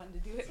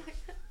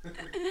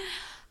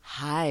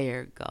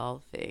higher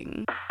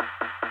golfing.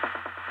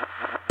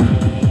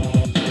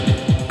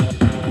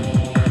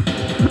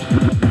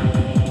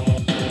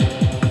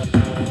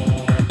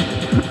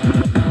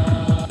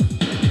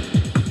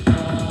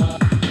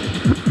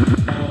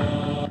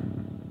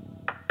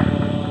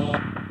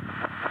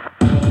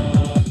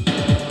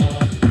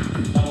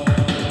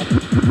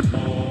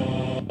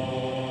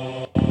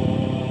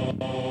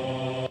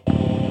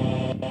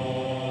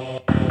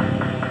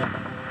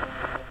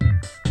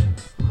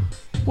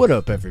 What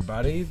up,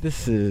 everybody?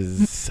 This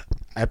is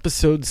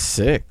episode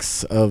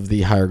 6 of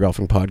the Higher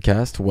Golfing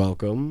Podcast.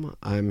 Welcome.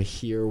 I'm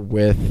here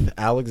with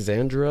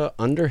Alexandra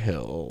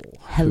Underhill.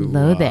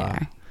 Hello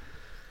there.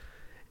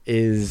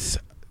 Is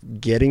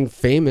getting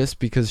famous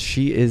because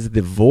she is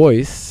the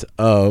voice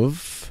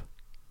of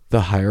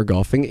the Higher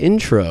Golfing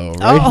intro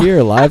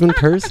here, live in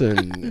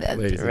person, That's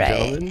ladies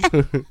right. and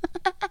gentlemen.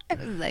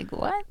 I was like,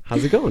 what?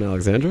 How's it going,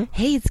 Alexandra?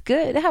 Hey, it's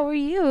good. How are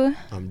you?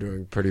 I'm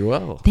doing pretty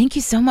well. Thank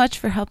you so much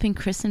for helping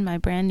christen my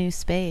brand new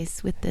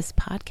space with this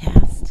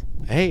podcast.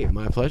 Hey,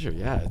 my pleasure.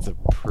 Yeah, it's a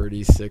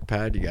pretty sick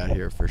pad you got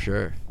here for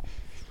sure.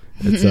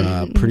 It's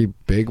pretty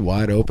big,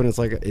 wide open. It's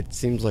like it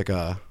seems like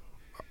an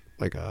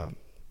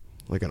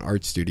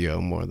art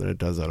studio more than it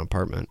does an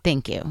apartment.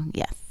 Thank you.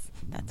 Yes,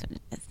 that's what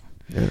it is.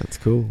 Yeah, it's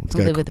cool. It's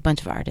We live with a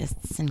bunch of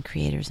artists and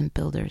creators and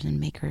builders and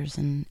makers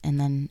and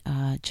then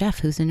Jeff,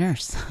 who's a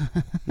nurse.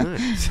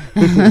 Nice.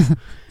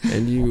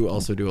 And you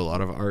also do a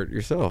lot of art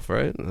yourself,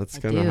 right? That's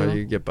kind of how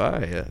you get by,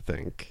 I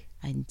think.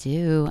 I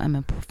do. I'm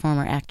a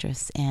performer,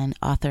 actress, and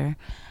author.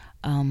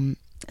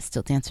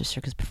 Still dancer,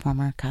 circus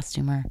performer,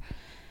 costumer.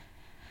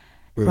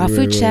 Raw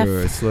food chef.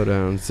 Wait, slow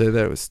down. Say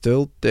that. It was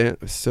still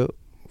dancer,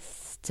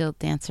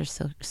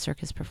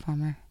 circus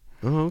performer.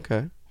 Oh,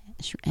 okay.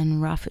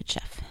 And raw food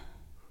chef.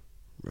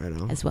 Right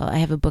on. As well. I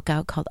have a book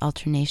out called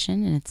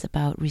Alternation, and it's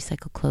about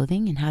recycled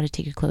clothing and how to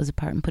take your clothes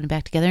apart and put them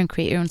back together and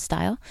create your own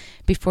style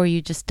before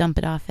you just dump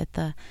it off at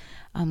the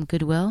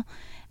Goodwill.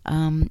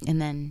 And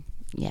then,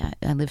 yeah,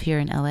 I live here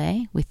in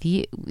LA with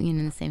you,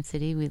 in the same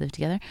city. We live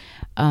together.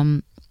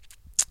 I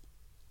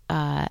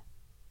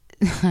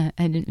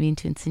didn't mean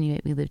to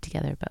insinuate we live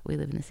together, but we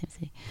live in the same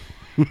city.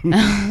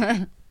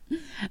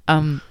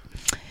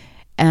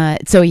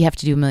 So you have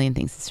to do a million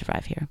things to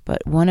survive here.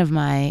 But one of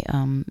my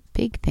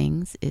big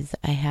things is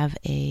I have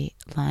a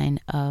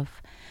line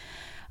of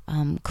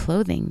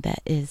clothing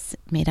that is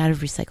made out of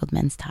recycled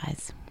men's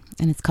ties.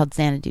 And it's called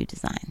Xanadu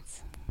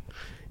Designs.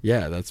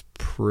 Yeah, that's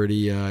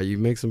pretty, you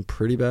make some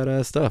pretty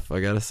badass stuff, I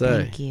gotta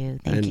say. Thank you.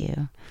 And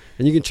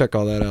you can check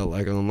all that out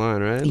like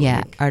online, right? Yeah,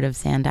 like,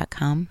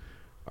 artofxan.com.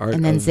 Art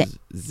and then of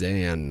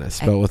Xan,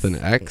 spelled with an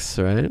X,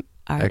 right?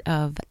 Art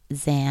of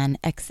Xan,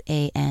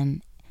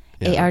 Xan.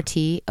 Yeah.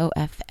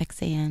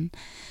 ARTOFXAN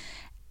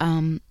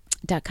 .com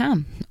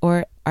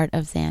or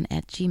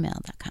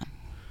artofxan@gmail.com.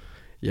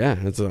 Yeah,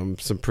 it's some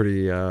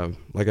pretty,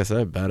 like I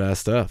said, badass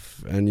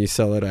stuff. And you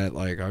sell it at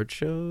like art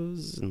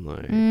shows and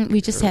like.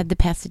 We just had the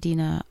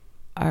Pasadena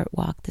Art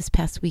Walk this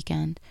past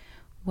weekend.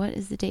 What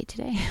is the date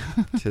today?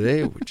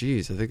 Today,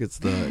 geez, I think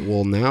it's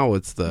now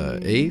it's the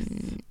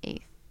 8th.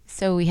 8th.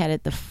 So we had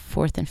it the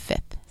 4th and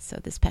 5th. So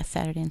this past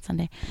Saturday and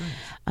Sunday.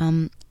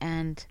 Nice.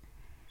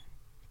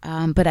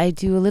 But I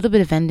do a little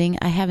bit of vending.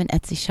 I have an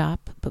Etsy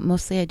shop, but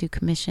mostly I do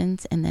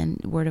commissions and then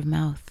word of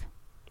mouth.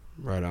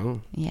 Right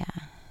on. Yeah.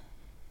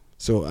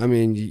 So, I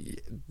mean,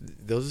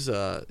 those,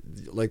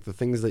 like the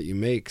things that you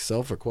make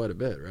sell for quite a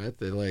bit, right?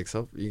 They like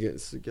sell, you get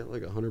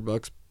like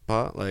 $100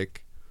 pot,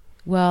 like.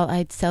 Well,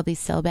 I'd sell these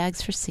cell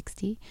bags for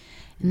 $60,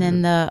 and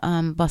then the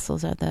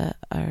bustles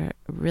are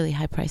really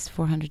high priced,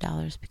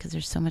 $400 because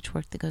there's so much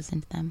work that goes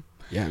into them.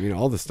 Yeah, I mean,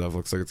 all this stuff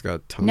looks like it's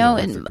got tons. No,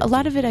 of and a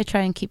lot of it I try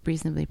and keep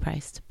reasonably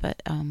priced,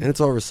 but and it's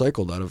all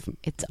recycled out of.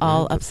 It's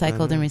all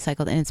upcycled and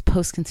recycled, and it's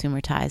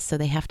post-consumer ties, so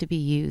they have to be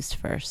used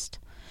first.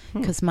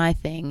 Because my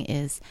thing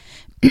is,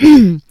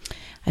 I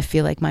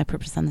feel like my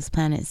purpose on this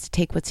planet is to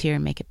take what's here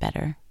and make it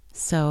better.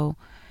 So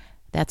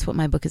that's what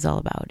my book is all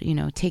about.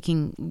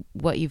 Taking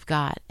what you've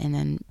got and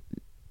then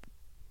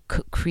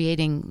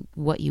creating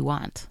what you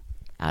want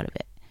out of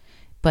it.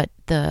 But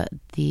the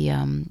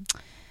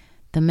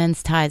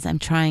men's ties, I'm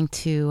trying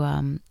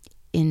to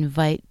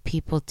invite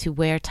people to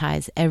wear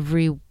ties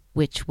every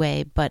which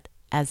way, but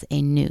as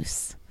a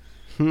noose.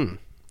 The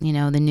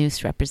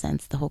noose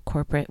represents the whole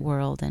corporate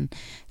world. And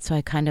so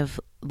I kind of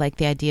like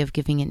the idea of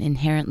giving an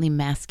inherently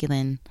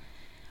masculine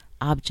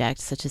object,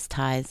 such as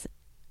ties,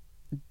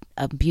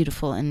 a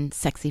beautiful and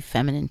sexy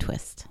feminine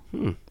twist.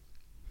 Do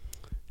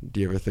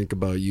you ever think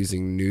about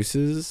using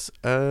nooses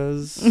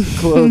as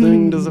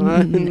clothing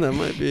design? That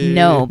might be...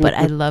 No, but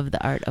I love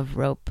the art of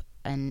ropes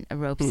and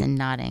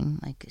knotting,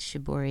 like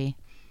shibori.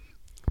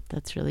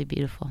 That's really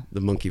beautiful.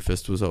 The monkey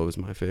fist was always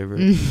my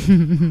favorite.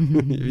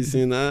 Have you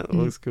seen that? It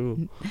looks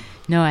cool.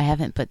 No, I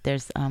haven't, but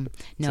there's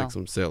It's like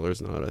some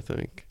sailor's knot, I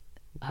think.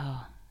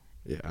 Oh.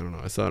 Yeah, I don't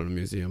know. I saw it in a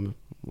museum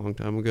a long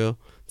time ago.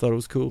 Thought it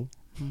was cool.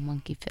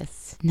 Monkey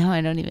fists. No,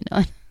 I don't even know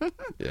it.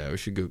 Yeah, we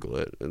should Google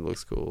it. It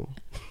looks cool.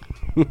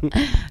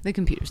 The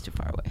computer's too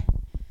far away.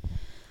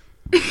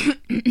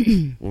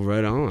 Well,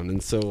 right on.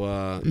 And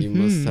so you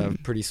must have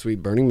pretty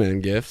sweet Burning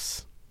Man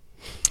gifts.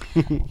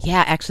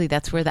 Yeah, actually,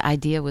 that's where the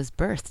idea was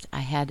birthed.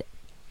 I had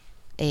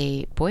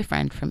a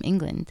boyfriend from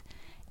England,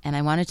 and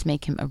I wanted to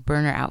make him a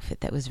burner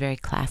outfit that was very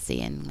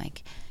classy and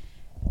like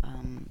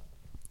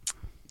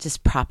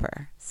just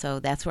proper. So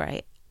that's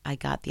where I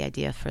got the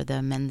idea for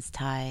the men's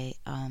tie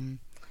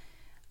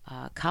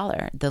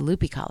collar, the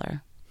loopy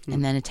collar,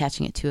 and then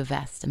attaching it to a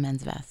vest, a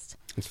men's vest.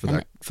 It's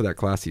for that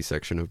classy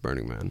section of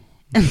Burning Man.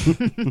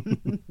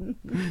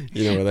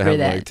 You know, where they have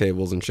like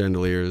tables and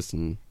chandeliers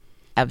and.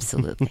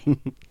 Absolutely.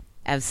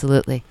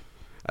 Absolutely.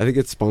 I think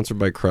it's sponsored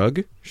by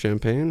Krug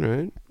Champagne,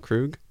 right?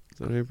 Krug? Is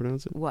that how you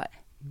pronounce it? What?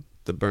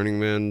 The Burning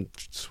Man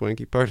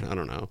swanky part? I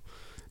don't know.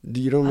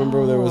 You don't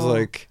remember there was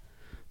like,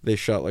 they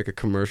shot like a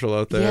commercial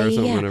out there or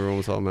something and everyone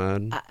was all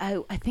mad?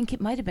 I think it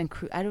might have been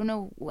Krug. I don't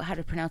know how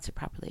to pronounce it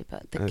properly,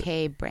 but the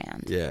K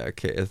brand. Yeah, I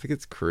think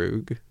it's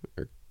Krug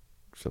or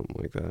something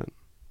like that.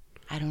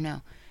 I don't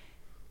know.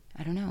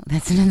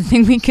 That's another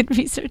thing we could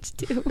research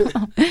too.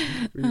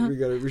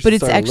 But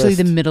it's actually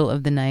the middle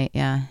of the night,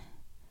 yeah.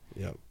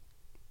 Yep.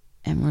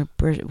 And we're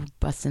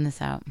busting this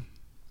out.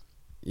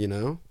 You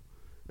know?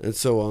 And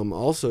so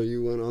also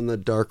you went on the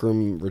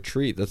darkroom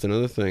retreat. That's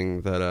another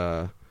thing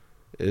that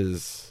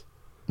is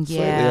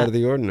slightly out of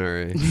the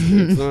ordinary.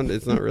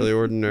 It's not really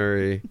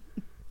ordinary.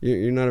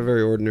 You're not a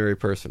very ordinary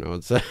person, I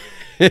would say.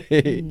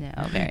 No,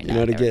 very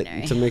not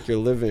ordinary. To make your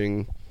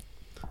living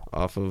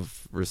off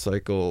of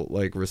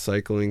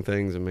recycling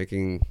things and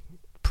making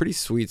pretty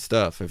sweet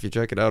stuff. If you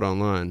check it out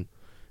online,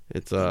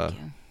 it's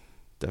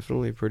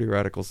definitely pretty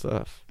radical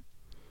stuff.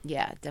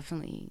 Yeah,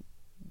 definitely.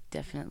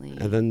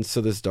 And then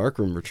so this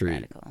darkroom retreat.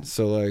 Radical.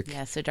 So like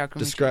so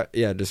darkroom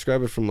retreat.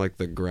 Describe it from like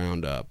the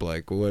ground up.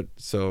 Like what?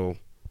 So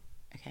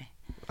okay.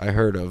 I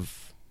heard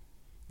of.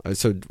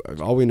 So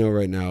all we know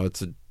right now,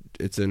 it's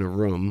in a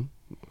room,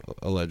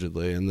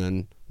 allegedly, and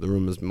then the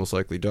room is most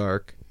likely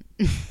dark.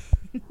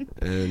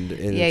 And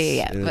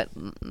but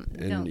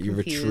and you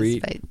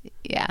retreat.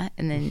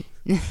 And then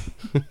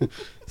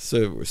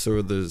so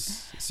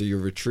you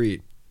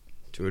retreat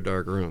to a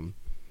dark room.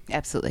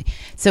 Absolutely.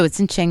 So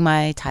it's in Chiang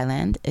Mai,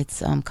 Thailand.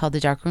 It's called the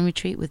Darkroom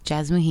Retreat with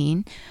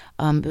Jasmuheen,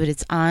 but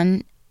it's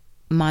on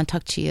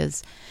Montauk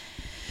Chia's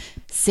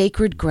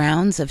sacred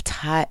grounds of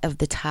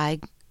the Thai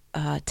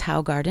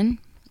Tao Garden.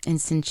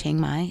 It's in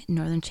Chiang Mai,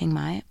 northern Chiang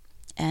Mai,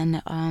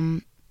 and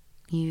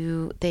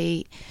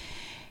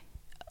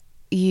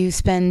you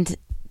spend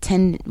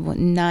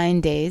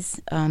 9 days.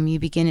 You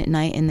begin at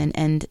night and then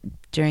end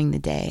during the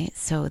day.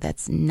 So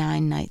that's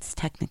 9 nights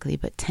technically,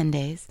 but 10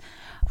 days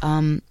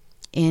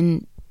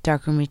in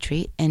darkroom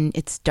retreat. And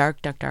it's dark.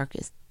 You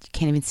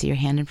can't even see your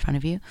hand in front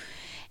of you.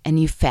 And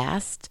you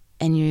fast.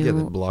 And they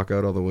block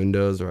out all the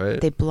windows, right?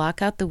 They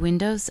block out the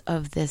windows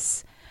of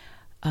this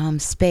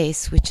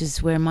space, which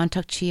is where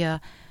Montauk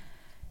Chia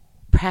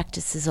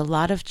practices a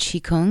lot of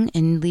Qigong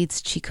and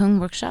leads Qigong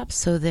workshops.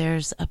 So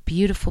there's a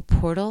beautiful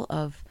portal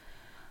of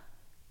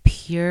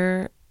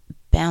pure,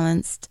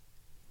 balanced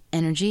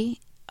energy,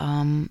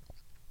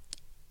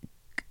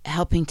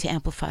 helping to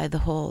amplify the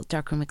whole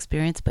darkroom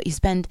experience. But you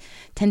spend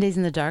 10 days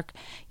in the dark,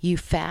 you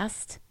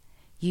fast,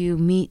 you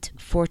meet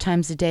 4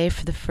 times a day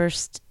for the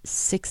first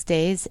 6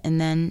 days, and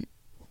then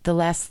the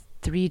last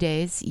 3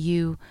 days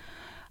you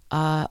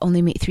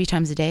only meet 3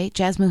 times a day.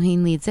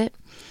 Jasmuheen leads it.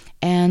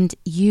 And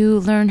you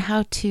learn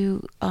how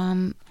to,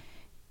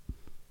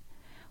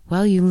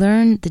 you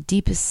learn the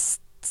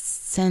deepest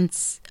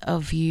sense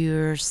of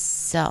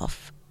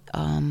yourself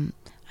on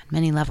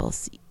many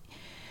levels.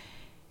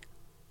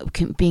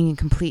 Being in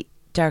complete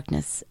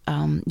darkness,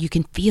 you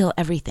can feel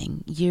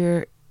everything.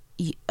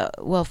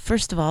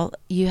 First of all,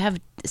 you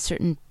have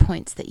certain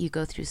points that you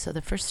go through. So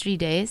the first 3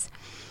 days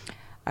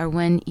are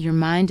when your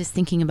mind is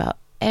thinking about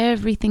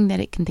everything that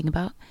it can think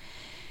about.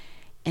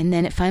 And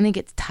then it finally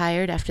gets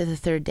tired after the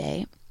 3rd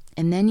day.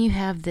 And then you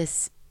have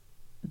this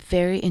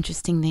very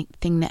interesting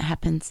thing that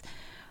happens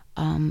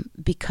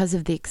because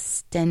of the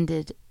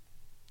extended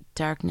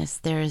darkness.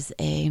 There's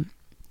a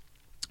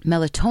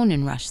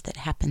melatonin rush that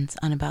happens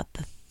on about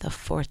the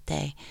 4th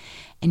day.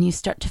 And you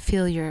start to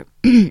feel your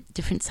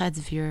different sides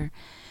of your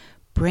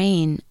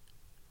brain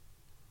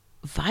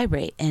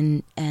vibrate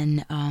and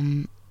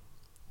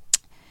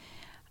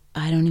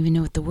I don't even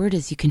know what the word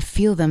is. You can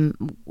feel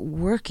them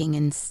working,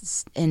 and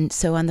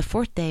so on the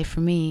 4th day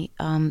for me,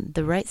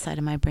 the right side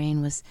of my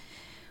brain was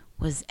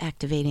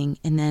activating,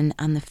 and then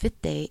on the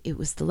 5th day, it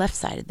was the left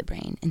side of the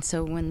brain. And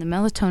so when the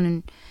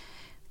melatonin,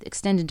 the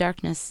extended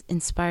darkness,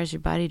 inspires your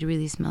body to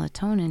release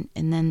melatonin,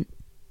 and then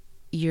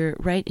your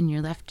right and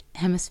your left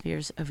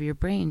hemispheres of your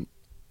brain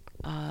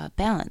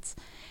balance,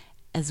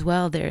 as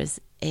well. There's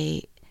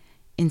a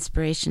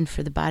inspiration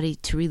for the body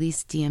to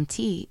release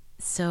DMT,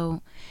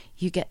 so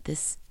you get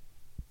this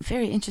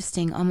very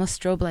interesting,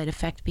 almost strobe light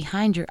effect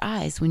behind your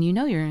eyes when you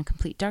know you're in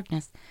complete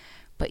darkness,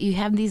 but you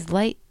have these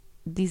light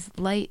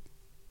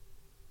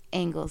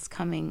angles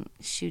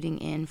shooting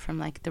in from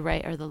like the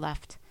right or the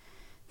left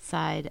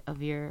side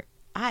of your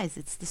eyes.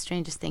 It's the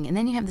strangest thing. And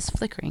then you have this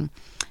flickering.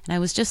 And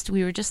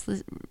we were just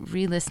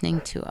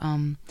re-listening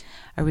to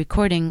a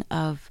recording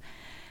of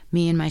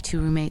me and my two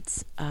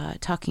roommates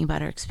talking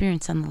about our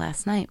experience on the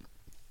last night.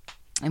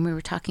 And we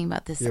were talking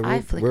about this eye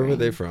flickering. Where were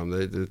they from?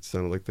 It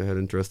sounded like they had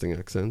interesting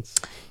accents.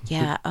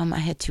 Yeah, I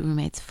had two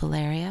roommates.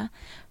 Valeria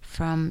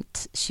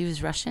she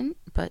was Russian,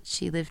 but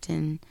she lived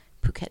in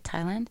Phuket,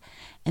 Thailand.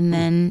 And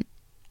then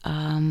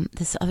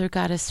this other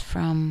goddess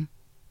from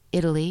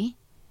Italy.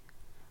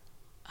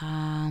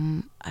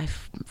 I'm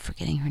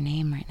forgetting her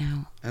name right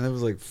now. And it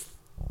was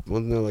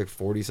wasn't there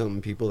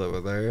 40-something people that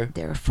were there?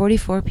 There were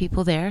 44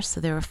 people there, so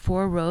there were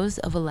 4 rows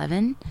of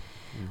 11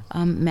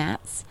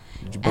 mats.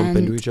 Did you bump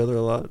into each other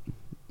a lot?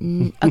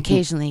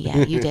 Occasionally, yeah,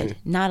 you did.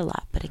 Not a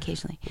lot, but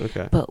occasionally.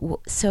 Okay. But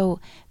so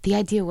the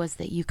idea was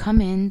that you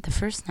come in the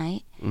first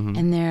night,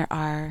 and there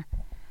are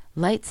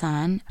lights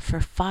on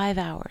for 5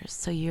 hours,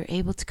 so you're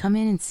able to come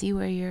in and see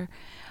where your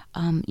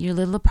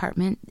little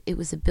apartment. It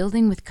was a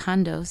building with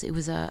condos. It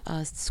was a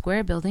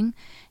square building,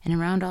 and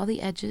around all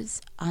the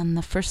edges on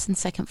the first and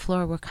second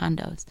floor were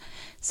condos.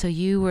 So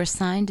you were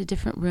assigned a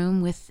different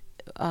room with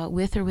or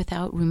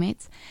without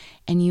roommates,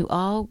 and you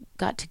all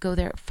got to go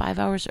there 5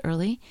 hours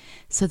early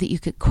so that you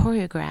could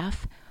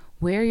choreograph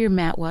where your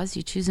mat was.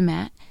 You choose a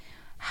mat,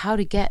 how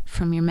to get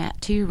from your mat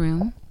to your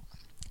room,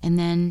 and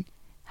then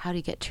how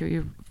to get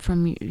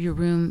from your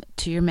room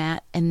to your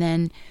mat, and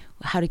then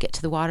how to get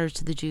to the water,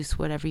 to the juice,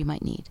 whatever you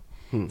might need.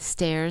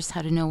 Stairs,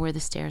 how to know where the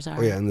stairs are.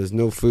 Oh yeah, and there's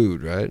no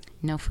food, right?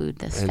 No food.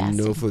 That's and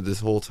fasting. No food this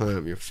whole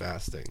time. You're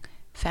fasting.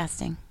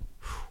 Fasting.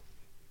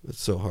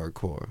 That's so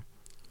hardcore.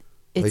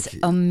 It's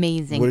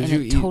amazing. What did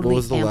you eat? Totally what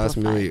was the last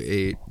meal you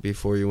ate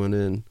before you went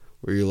in?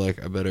 Were you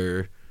like, I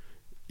better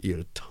eat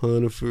a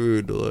ton of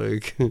food?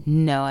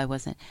 No, I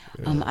wasn't.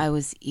 Yeah. I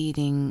was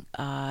eating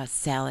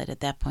salad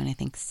at that point. I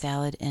think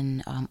salad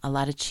and a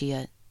lot of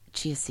chia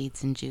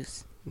seeds and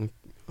juice.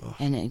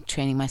 And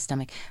training my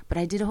stomach. But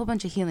I did a whole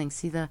bunch of healing.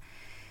 See, the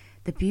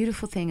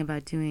beautiful thing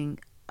about doing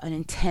an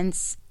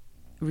intense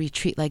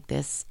retreat like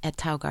this at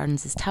Tao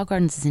Gardens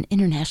is an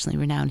internationally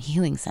renowned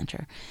healing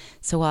center.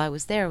 So while I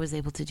was there, I was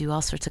able to do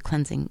all sorts of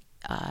cleansing,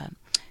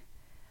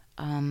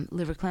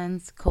 liver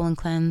cleanse, colon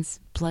cleanse,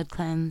 blood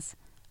cleanse,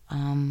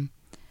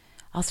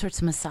 all sorts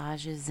of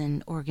massages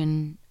and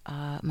organ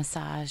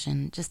massage,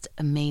 and just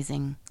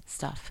amazing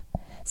stuff.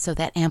 So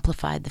that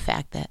amplified the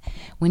fact that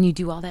when you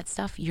do all that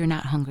stuff, you're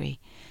not hungry.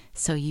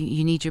 So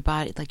you need your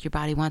body, your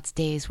body wants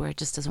days where it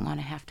just doesn't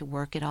want to have to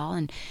work at all.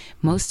 And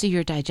most of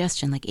your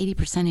digestion,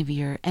 80% of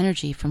your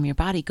energy from your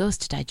body goes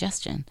to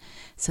digestion.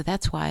 So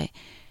that's why,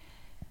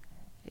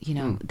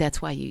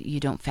 that's why you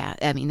don't fast.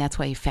 I mean, that's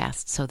why you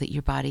fast, so that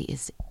your body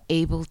is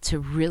able to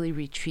really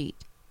retreat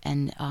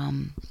and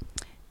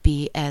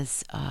be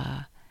as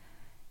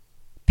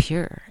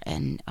pure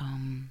and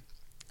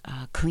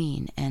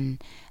clean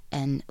and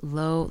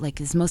low,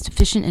 as most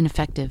efficient and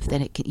effective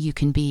that you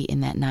can be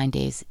in that 9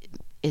 days.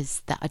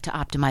 To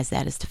optimize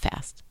that is to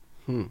fast.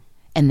 And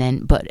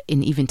then,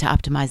 even to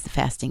optimize the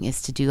fasting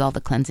is to do all the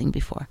cleansing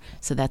before.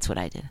 So that's what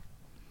I did.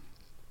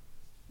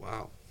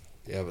 Wow.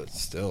 Yeah, but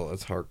still,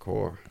 that's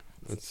hardcore.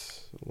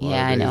 That's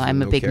I know.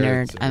 I'm a big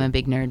nerd. I'm a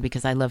big nerd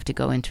because I love to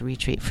go into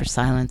retreat for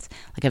silence.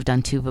 I've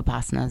done 2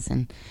 Vipassanas,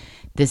 and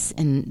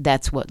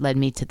that's what led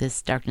me to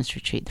this darkness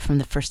retreat. From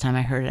the first time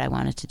I heard it, I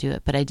wanted to do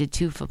it. But I did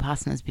 2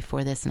 Vipassanas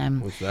before this,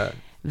 and What's that?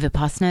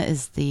 Vipassana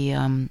is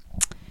the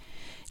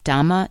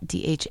Dhamma,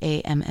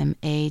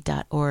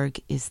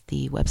 DHAMMA.org is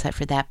the website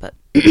for that. But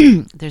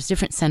there's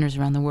different centers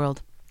around the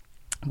world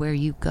where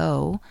you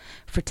go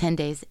for 10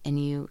 days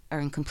and you are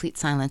in complete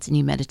silence and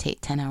you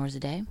meditate 10 hours a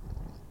day.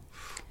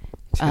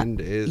 10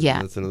 days?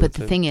 Yeah, but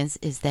the thing is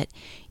that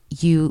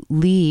you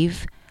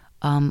leave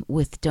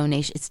with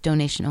donation. It's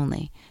donation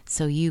only.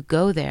 So you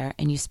go there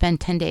and you spend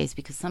 10 days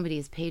because somebody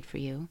has paid for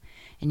you,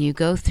 and you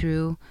go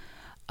through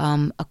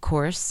a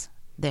course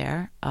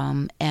there,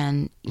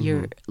 and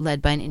you're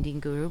led by an Indian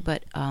guru,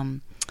 but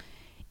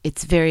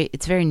it's very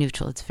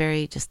neutral. It's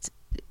very just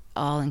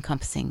all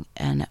encompassing,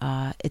 and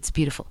it's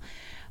beautiful.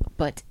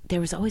 But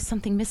there was always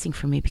something missing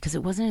for me because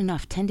it wasn't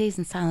enough. 10 days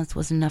in silence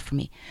wasn't enough for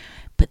me.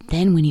 But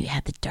then when you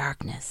had the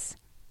darkness,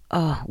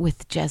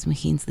 with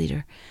Jasmuheen's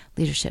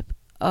leadership,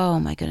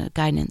 oh my goodness,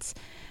 guidance,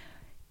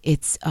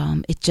 it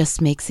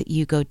just makes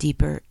you go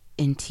deeper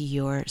into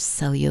your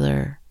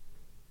cellular,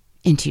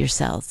 into your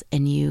cells,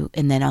 and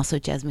then also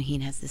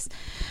Jasmuheen has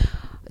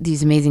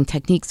these amazing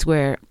techniques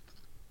where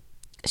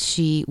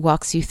she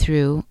walks you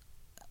through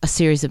a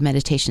series of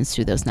meditations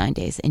through those 9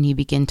 days, and you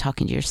begin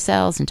talking to your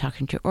cells and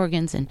talking to your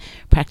organs and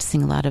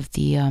practicing a lot of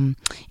the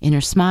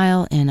inner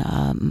smile and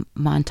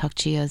Mantak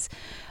Chia's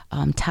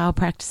Tao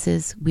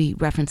practices. We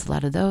reference a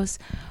lot of those.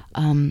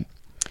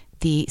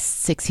 The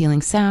 6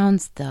 healing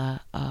sounds, the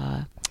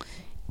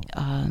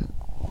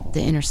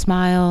inner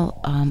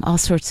smile, all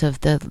sorts of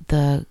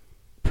the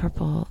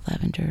purple,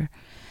 lavender.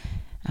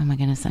 Oh my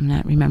goodness, I'm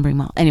not remembering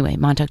well. Anyway,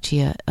 Mantak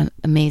Chia,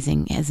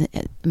 amazing, has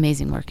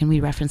amazing work, and we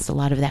referenced a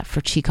lot of that for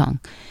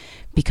Qigong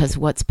because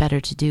what's better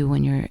to do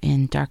when you're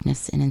in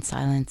darkness and in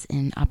silence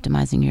and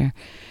optimizing your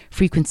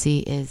frequency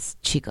is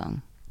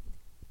Qigong.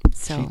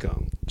 So,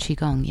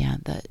 Qigong, yeah.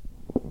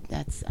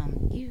 That's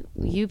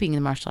you being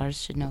the martial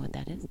artist should know what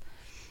that is.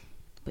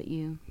 But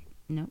you,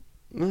 no.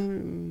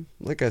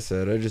 Like I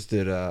said, I just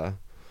did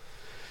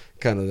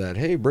kind of that,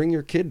 hey, bring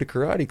your kid to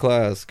karate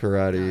class,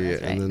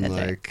 and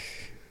then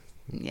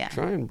yeah,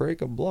 try and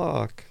break a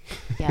block.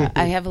 Yeah,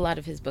 I have a lot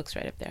of his books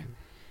right up there.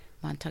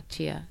 Montauk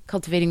Chia,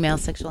 Cultivating Male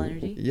Sexual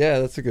Energy. Yeah,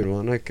 that's a good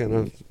one. I kind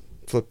of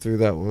flipped through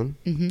that one.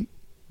 Mm-hmm.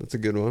 That's a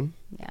good one.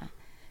 Yeah,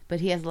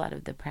 but he has a lot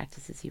of the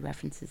practices he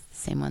references, the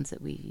same ones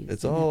that we use.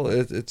 It's all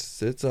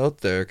it's out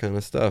there kind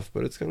of stuff,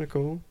 but it's kind of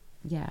cool.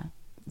 Yeah,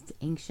 it's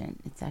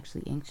ancient. It's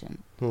actually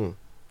ancient. Huh.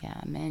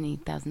 Yeah, many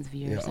thousands of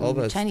years. Yeah, all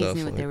that the Chinese stuff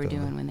knew what like they were that.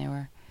 doing when they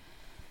were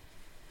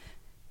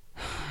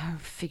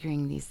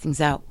figuring these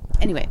things out.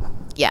 Anyway,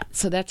 yeah,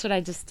 so that's what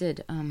I just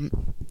did.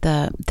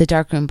 The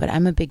dark room, but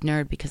I'm a big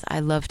nerd because I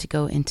love to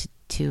go into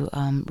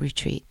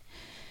retreat.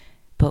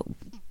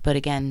 But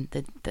again,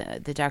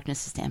 the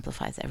darkness just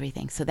amplifies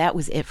everything. So that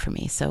was it for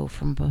me. So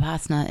from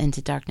Vipassana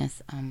into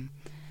darkness,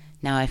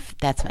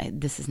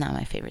 this is not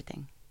my favorite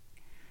thing.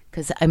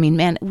 Because, I mean,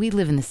 man, we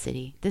live in the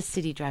city. This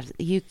city drives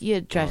you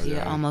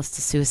almost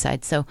to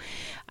suicide. So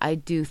I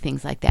do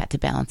things like that to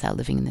balance out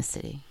living in the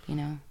city, you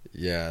know?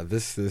 Yeah,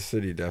 this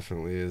city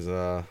definitely is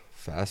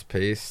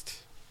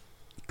fast-paced.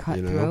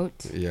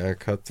 Cutthroat. Yeah,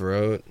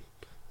 cutthroat.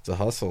 It's a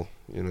hustle,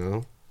 you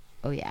know?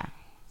 Oh, yeah.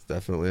 It's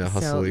definitely a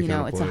hustle. So, you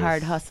know, it's a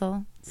hard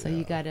hustle. So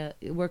you got to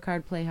work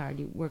hard, play hard.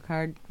 You work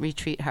hard,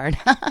 retreat hard.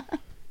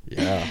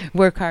 Yeah.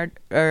 Work hard,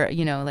 or,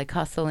 you know, like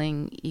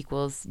hustling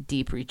equals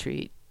deep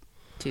retreat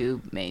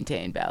to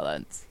maintain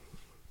balance.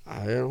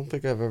 I don't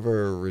think I've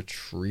ever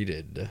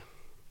retreated.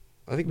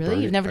 I think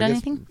really, you've never done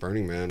anything?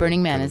 Burning Man.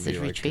 Burning Man is a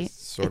retreat.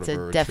 It's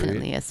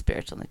Definitely a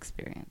spiritual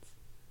experience.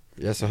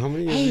 Yeah. So how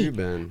many years have you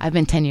been? I've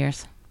been 10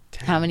 years.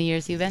 How many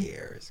years have you been?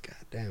 Years. God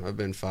damn, I've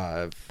been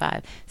 5.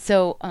 5.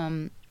 So,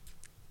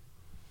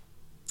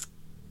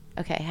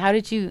 okay. How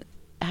did you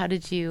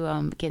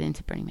get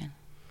into Burning Man?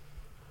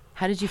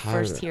 How did you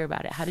first hear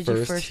about it? How did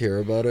you first hear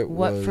about it?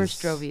 What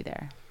first drove you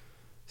there?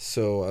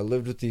 So I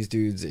lived with these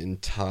dudes in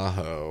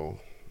Tahoe,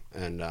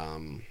 and I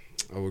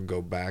would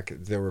go back.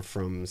 They were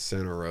from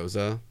Santa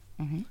Rosa,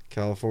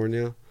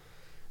 California,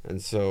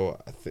 and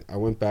so I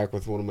went back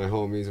with one of my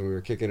homies, and we were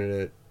kicking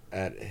it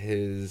at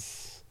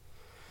his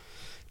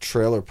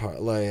trailer park,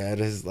 at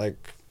his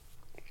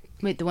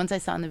Wait, the ones I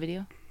saw in the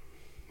video?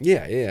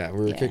 Yeah.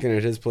 We were kicking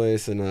at his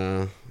place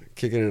and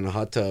kicking it in a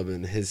hot tub,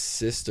 and his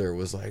sister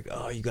was like,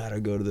 "Oh, you gotta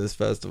go to this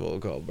festival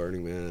called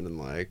Burning Man,"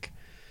 and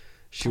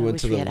she went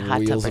to the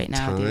Wheels of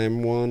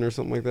Time one or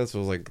something like that. So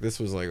it was this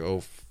was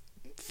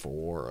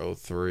 04,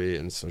 03,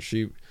 and so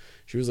she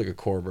was like a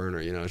core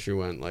burner, you know. She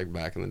went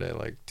back in the day,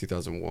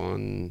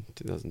 2001,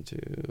 2002,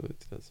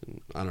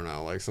 2000, I don't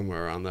know,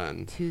 somewhere around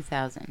then.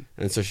 2000.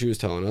 And so she was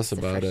telling us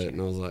about it,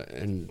 and I was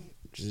and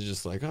she's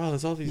just like, "Oh,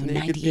 there's all these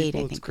naked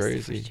people. It's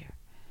crazy."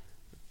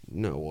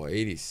 No,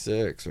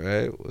 86,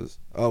 right?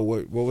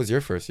 What was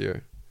your first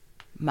year?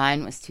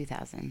 Mine was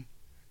 2000.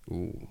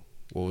 Ooh,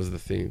 what was the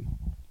theme?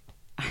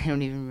 I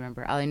don't even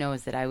remember. All I know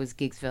is that I was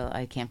Giggsville.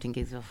 I camped in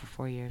Giggsville for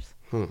 4 years.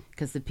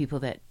 Because the people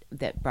that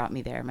brought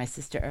me there, my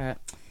sister,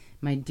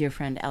 my dear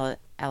friend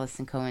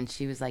Allison Cohen,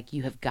 she was like,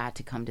 "You have got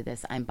to come to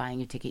this. I'm buying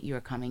you a ticket. You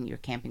are coming. You're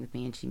camping with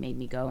me." And she made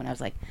me go. And I was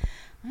like,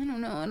 I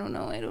don't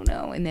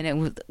know. And then it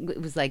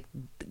was like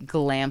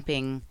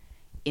glamping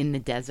in the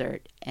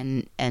desert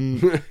and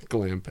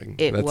glamping.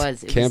 It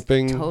was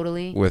camping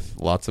totally with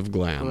lots of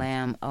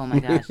glam. Oh my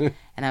gosh.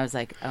 And I was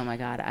like, oh my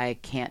God, I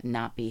can't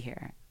not be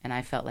here. And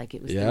I felt like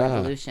it was the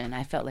revolution.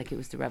 I felt like it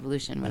was the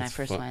revolution when I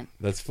first went.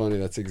 That's funny.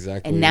 That's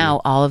exactly. And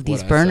now all of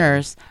these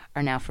burners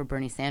are now for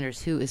Bernie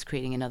Sanders, who is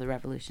creating another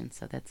revolution.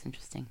 So that's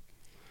interesting.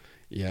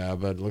 Yeah,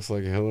 but it looks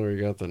like Hillary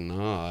got the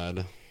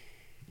nod.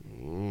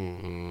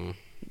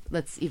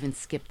 Let's even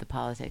skip the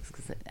politics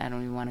because I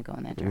don't even want to go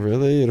in that direction.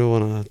 Really? You don't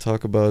want to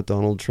talk about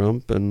Donald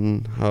Trump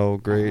and how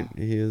great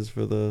he is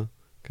for the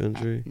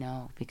country?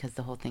 No, because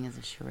the whole thing is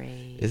a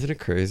charade. Isn't it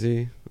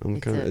crazy?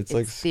 It's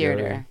like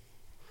theater. Scary.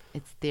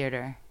 It's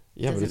theater.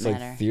 Yeah, but it's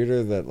like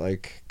theater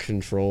that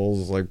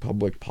controls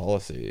public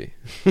policy.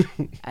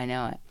 I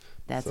know it.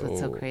 That's what's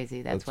so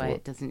crazy. That's why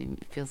it doesn't even,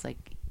 it feels like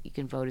you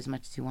can vote as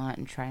much as you want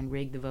and try and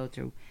rig the votes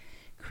or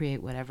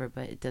create whatever,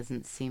 but it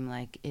doesn't seem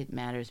like it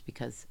matters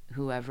because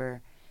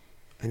whoever.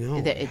 I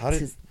know. Who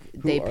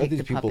are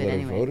these people that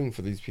are voting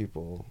for these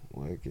people?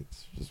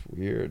 It's just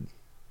weird.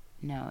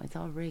 No, it's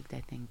all rigged,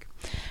 I think.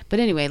 But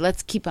anyway,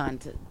 let's keep on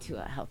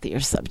to a healthier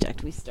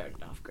subject. We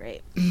started off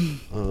great.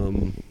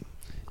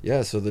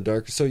 Yeah, so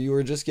you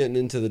were just getting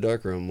into the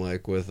dark room,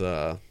 with,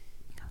 you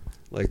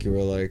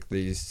were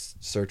these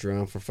search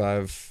around for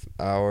 5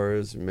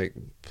 hours,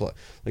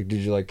 did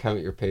you count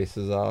your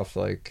paces off,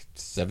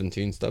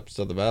 17 steps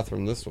to the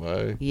bathroom this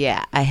way?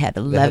 Yeah, I had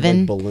 11. They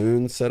had,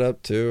 balloons set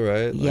up too,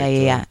 right?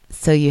 Yeah.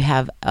 So you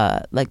have,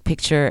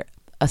 picture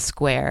a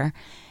square,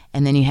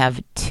 and then you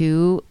have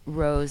 2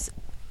 rows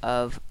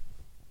of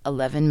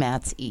 11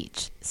 mats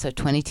each. So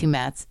 22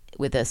 mats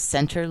with a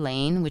center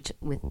lane, which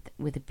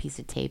with a piece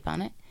of tape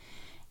on it.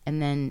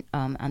 And then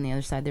on the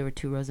other side, there were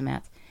 2 rows of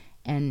mats.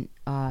 And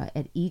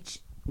at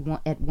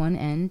one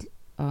end,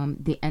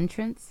 the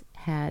entrance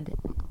had.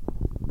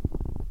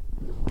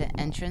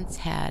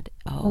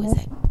 Oh, is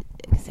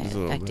that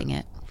affecting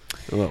it?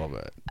 A little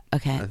bit.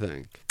 Okay. I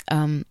think.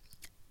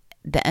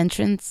 The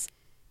entrance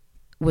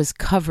was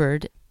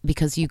covered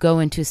because you go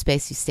into a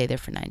space, you stay there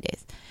for 9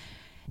 days.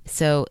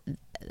 So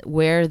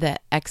where the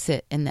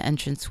exit and the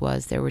entrance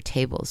was, there were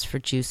tables for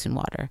juice and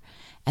water.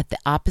 At the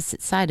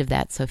opposite side of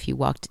that, so if you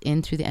walked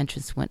in through the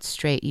entrance, went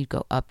straight, you'd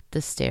go up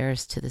the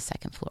stairs to the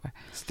second floor.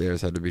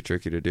 Stairs had to be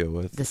tricky to deal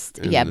with.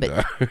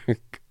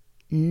 Dark.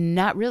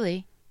 Not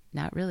really.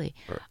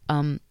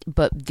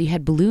 But you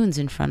had balloons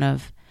in front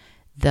of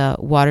the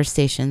water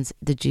stations,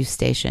 the juice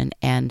station,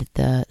 and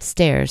the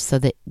stairs, so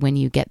that when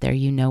you get there,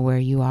 you know where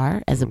you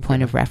are as a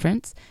point of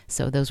reference.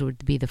 So those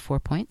would be the 4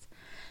 points.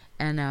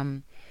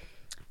 And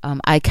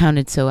I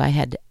counted. So I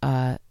had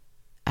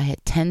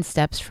 10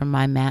 steps from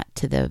my mat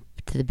to the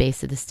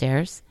base of the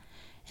stairs,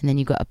 and then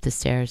you go up the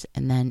stairs,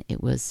 and then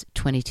it was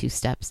 22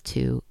 steps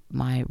to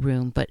my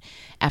room. But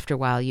after a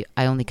while,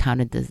 I only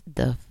counted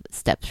the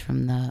steps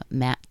from the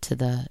mat to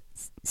the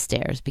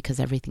stairs because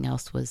everything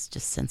else was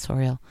just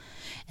sensorial.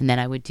 And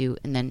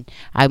then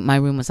my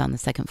room was on the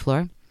second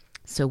floor.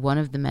 So one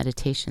of the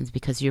meditations,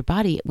 because your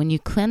body, when you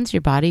cleanse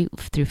your body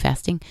through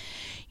fasting,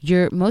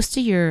 most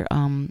of your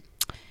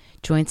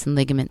joints and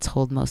ligaments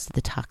hold most of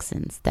the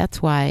toxins.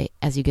 That's why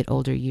as you get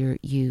older,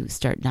 you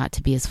start not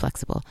to be as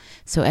flexible.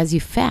 So as you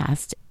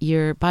fast,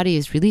 your body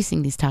is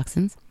releasing these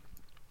toxins,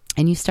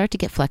 and you start to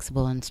get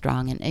flexible and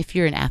strong. And if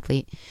you're an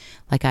athlete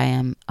like I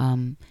am,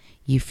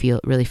 you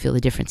really feel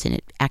the difference, and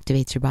it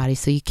activates your body.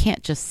 So you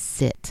can't just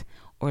sit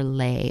or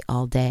lay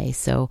all day.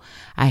 So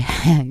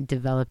I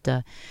developed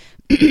a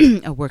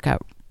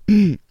workout,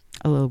 a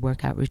little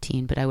workout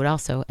routine. But I would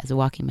also, as a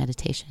walking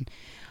meditation,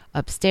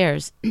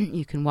 upstairs,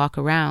 you can walk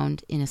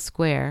around in a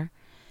square,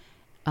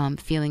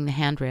 feeling the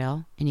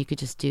handrail, and you could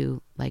just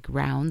do like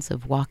rounds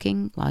of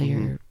walking while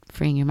you're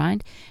freeing your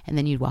mind. And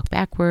then you'd walk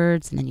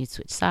backwards, and then you'd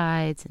switch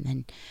sides,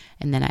 and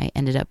then I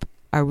ended up.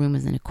 Our room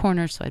was in a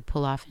corner, so I'd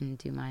pull off and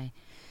do my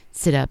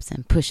sit-ups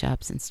and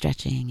push-ups and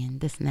stretching and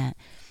this and that.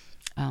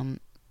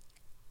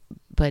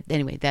 But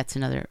anyway, that's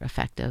another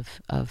effect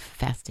of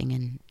fasting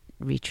and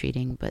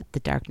retreating. But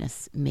the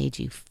darkness made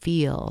you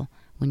feel,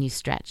 when you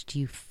stretched,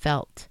 you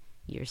felt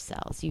your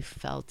cells. You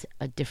felt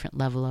a different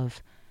level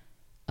of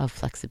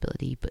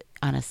flexibility, but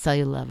on a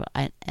cellular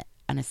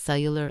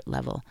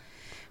level.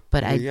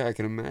 But I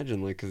can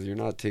imagine, like, because you're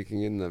not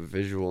taking in the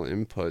visual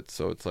input,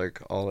 so it's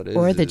like all it is.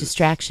 Or the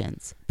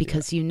distractions,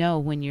 because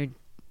when you're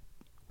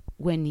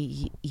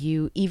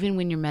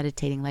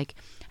meditating, like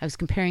I was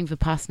comparing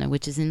Vipassana,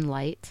 which is in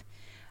light,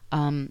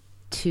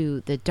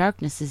 to the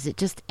darkness, is it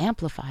just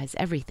amplifies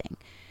everything.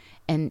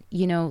 And,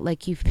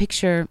 like you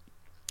picture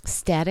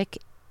static,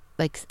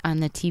 like on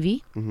the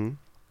TV,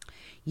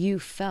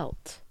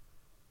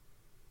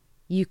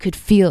 you could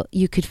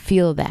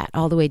feel that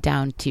all the way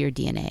down to your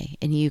DNA,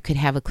 and you could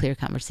have a clear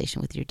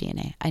conversation with your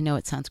DNA. I know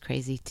it sounds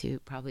crazy to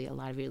probably a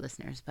lot of your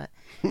listeners,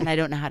 and I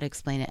don't know how to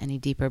explain it any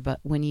deeper, but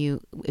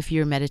if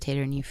you're a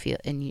meditator and you feel,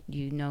 and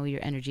you know your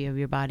energy of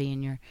your body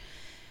and your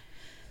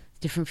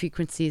different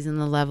frequencies and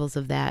the levels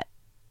of that,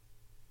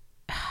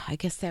 I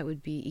guess that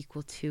would be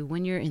equal to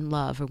when you're in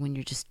love, or when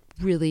you're just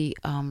really,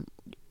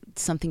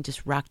 something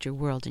just rocked your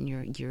world, and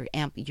your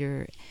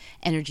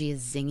energy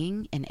is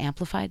zinging and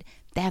amplified.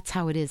 That's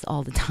how it is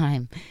all the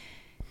time.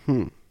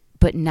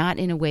 But not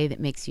in a way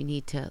that makes you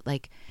need to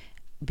like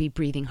be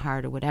breathing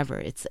hard or whatever.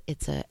 It's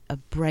a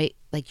bright,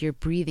 like your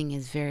breathing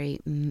is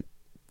very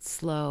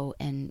slow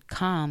and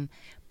calm,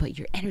 but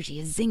your energy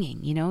is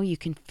zinging. You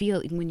can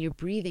feel when you're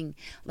breathing,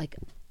 like,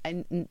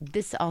 and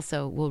this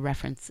also will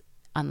reference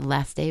on the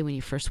last day when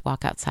you first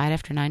walk outside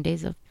after 9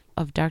 days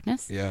of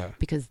darkness. Yeah.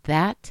 Because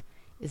that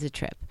is a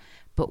trip.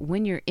 But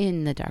when you're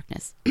in the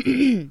darkness,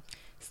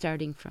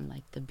 starting from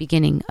like the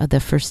beginning of the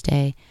first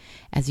day,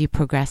 as you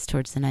progress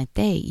towards the 9th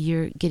day,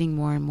 you're getting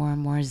more and more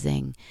and more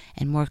zing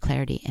and more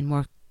clarity and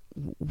more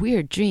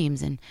weird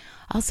dreams. And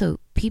also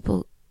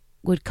people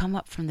would come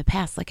up from the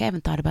past, like I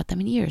haven't thought about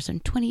them in years, in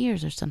 20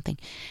 years or something,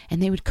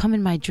 and they would come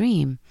in my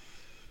dream,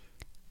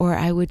 or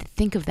I would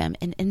think of them.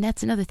 And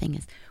that's another thing,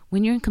 is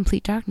when you're in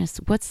complete darkness,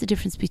 what's the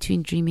difference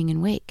between dreaming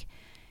and wake?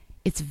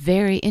 It's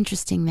very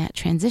interesting, that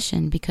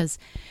transition, because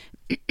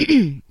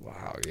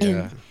wow,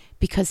 yeah.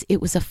 Because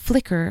it was a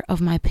flicker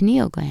of my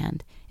pineal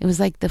gland. It was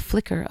like the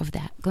flicker of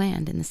that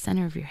gland in the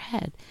center of your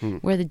head,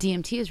 where the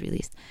DMT is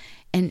released.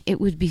 And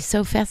it would be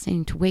so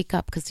fascinating to wake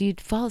up, because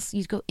you'd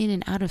go in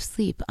and out of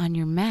sleep on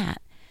your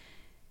mat.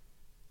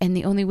 And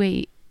the only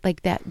way,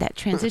 like that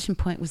transition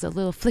point was a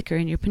little flicker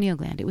in your pineal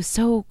gland. It was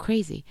so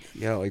crazy.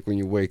 Yeah, like when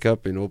you wake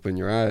up and open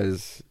your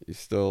eyes, you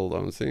still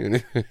don't see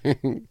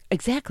anything.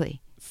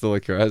 Exactly. still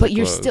like your eyes are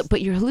closed.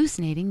 But you're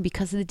hallucinating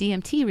because of the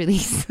DMT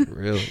release.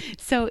 Really?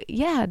 So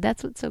yeah,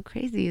 that's what's so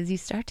crazy is you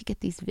start to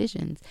get these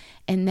visions,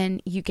 and then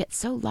you get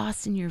so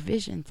lost in your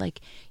visions.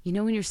 Like, you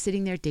know, when you're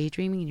sitting there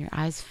daydreaming and your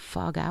eyes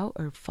fog out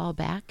or fall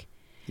back.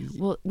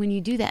 Well, when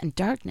you do that in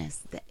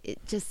darkness, it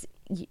just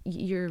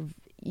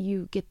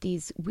you get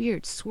these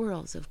weird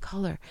swirls of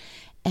color,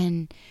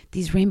 and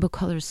these rainbow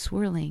colors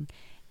swirling,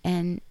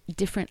 and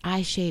different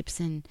eye shapes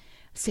and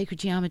sacred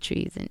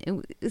geometries,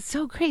 and it's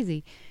so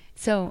crazy.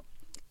 So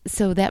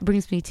that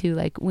brings me to,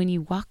 like, when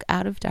you walk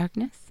out of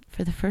darkness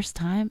for the first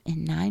time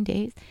in 9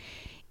 days,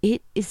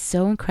 it is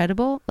so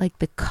incredible. Like,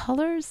 the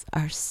colors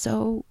are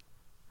so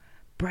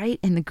bright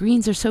and the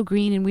greens are so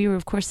green, and we were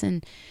of course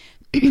in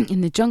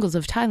in the jungles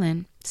of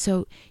Thailand,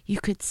 so you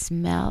could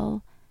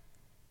smell,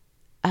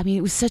 I mean,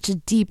 it was such a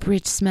deep,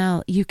 rich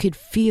smell. You could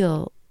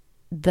feel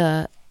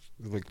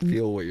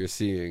feel what you're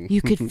seeing.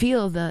 You could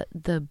feel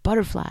the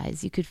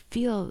butterflies. You could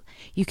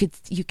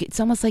it's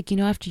almost like, you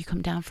know, after you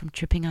come down from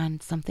tripping on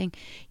something,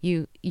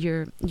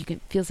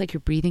 feels like you're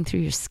breathing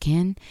through your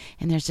skin,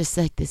 and there's just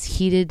like this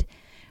heated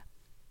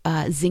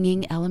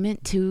zinging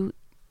element to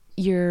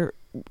your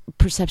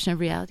perception of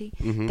reality.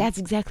 Mm-hmm. That's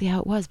exactly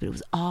how it was, but it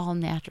was all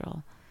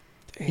natural.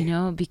 Damn. You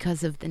know,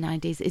 because of the 9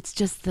 days. It's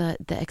just the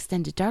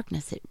extended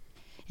darkness. It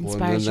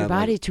inspires your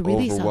body to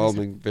release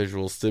overwhelming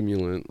visual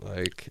stimulant,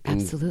 like,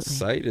 absolutely. And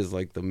sight is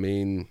like the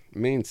main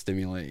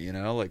stimulant, you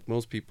know, like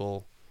most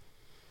people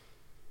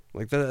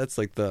like that's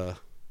like the,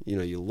 you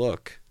know, you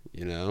look,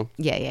 you know.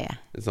 Yeah.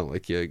 It's not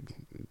like you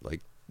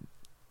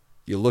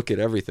look at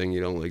everything,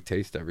 you don't like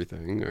taste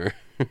everything, or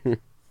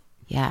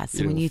yeah,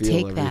 so when you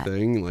take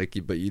everything, like,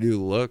 but you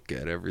do look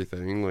at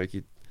everything, like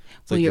you.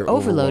 Well, like you're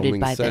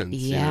overloaded by sense, that.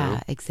 Yeah, you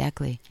know?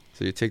 Exactly.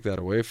 So you take that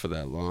away for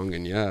that long,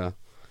 and yeah.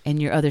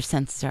 And your other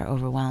senses are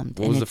overwhelmed.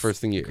 What was the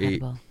first thing you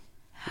incredible.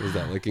 ate? Was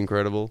that like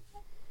incredible?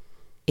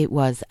 It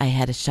was. I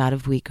had a shot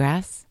of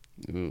wheatgrass.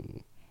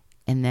 Ooh.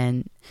 And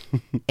then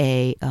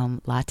a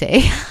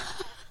latte.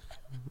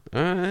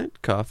 All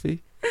right,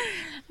 coffee.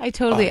 I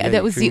totally.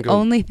 That was the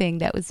only thing.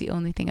 That was the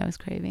only thing I was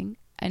craving.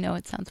 I know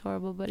it sounds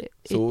horrible, but it.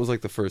 So what was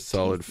like the first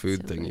solid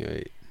food thing you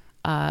ate?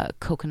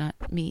 Coconut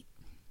meat.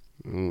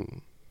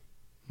 Ooh.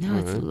 No,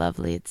 it's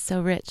lovely. It's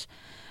so rich.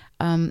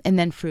 And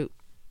then fruit.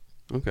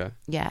 Okay.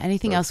 Yeah,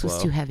 anything else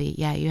was too heavy.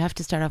 Yeah, you have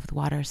to start off with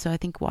water. So I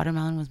think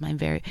watermelon was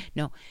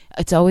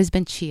it's always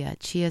been chia.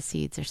 Chia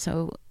seeds are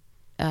so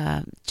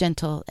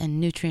gentle and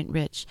nutrient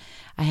rich.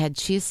 I had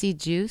chia seed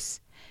juice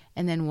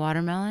and then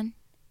watermelon.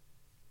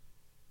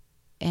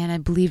 And I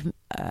believe,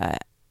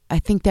 I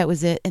think that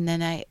was it. And then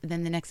the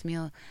next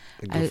meal.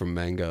 I go from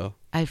mango.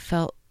 I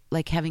felt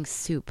like having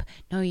soup.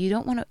 No, you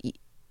don't want to.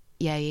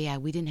 Yeah.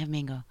 We didn't have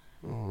mango.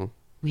 Uh-huh.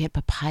 We had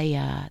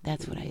papaya.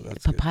 That's what I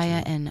ate.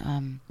 Papaya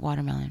and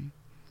watermelon.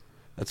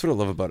 That's what I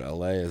love about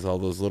LA is all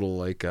those little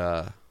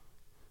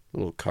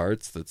little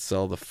carts that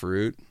sell the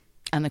fruit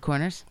on the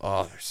corners.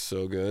 Oh, they're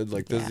so good.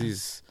 Like there's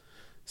these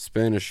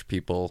Spanish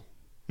people,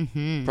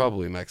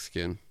 probably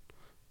Mexican,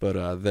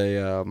 but they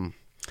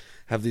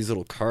have these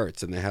little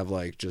carts, and they have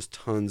like just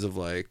tons of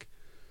like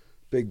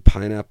big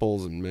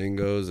pineapples and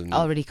mangoes and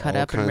already cut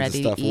up and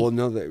ready to eat. Well,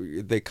 no,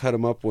 they cut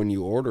them up when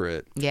you order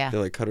it. Yeah, they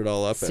like cut it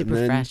all up. Super and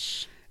then,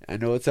 fresh. I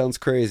know it sounds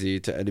crazy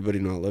to anybody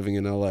not living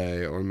in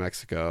LA or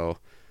Mexico,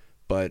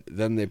 but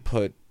then they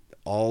put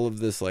all of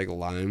this like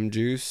lime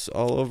juice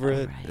all over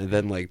it, and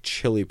then like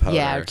chili powder.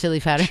 Yeah, chili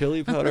powder.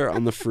 Chili powder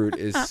on the fruit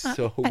is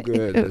so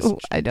good.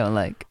 I don't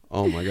like.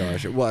 Oh my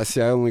gosh! Well,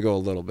 see, I only go a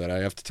little bit. I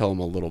have to tell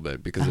them a little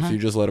bit because if you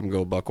just let them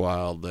go buck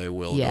wild, they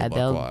will go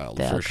buck wild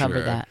they'll for cover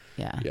sure. That.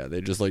 Yeah. Yeah,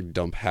 they just like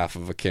dump half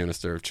of a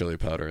canister of chili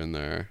powder in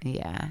there.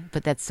 Yeah,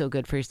 but that's so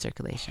good for your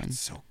circulation. It's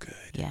so good.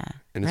 Yeah,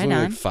 and it's only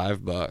like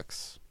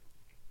 $5.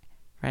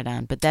 Right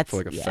on, but that's for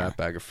like a fat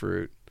bag of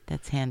fruit.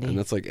 That's handy, and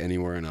that's like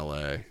anywhere in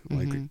LA.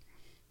 Like,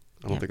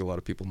 I don't think a lot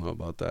of people know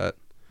about that.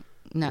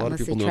 Not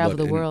unless they travel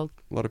the world.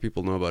 A lot of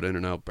people know about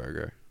In-N-Out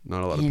Burger.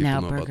 Not a lot of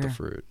people know about the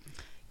fruit.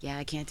 Yeah,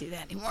 I can't do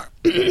that anymore.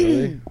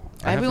 Really?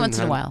 Every once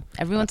in a while.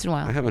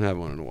 I haven't had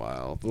one in a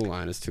while. The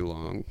line is too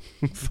long.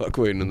 Fuck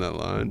waiting in that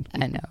line.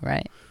 I know,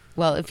 right?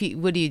 Well,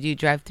 what do you do?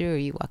 Drive through or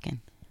you walk in?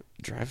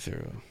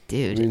 Drive-through.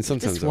 Dude, I mean,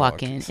 sometimes just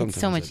walk in. It's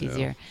so much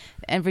easier.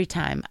 Every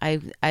time.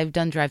 I've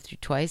done drive-through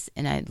twice,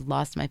 and I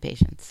lost my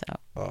patience. So.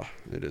 Oh,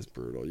 it is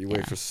brutal. You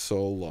wait for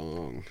so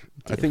long.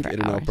 I think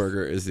In-N-Out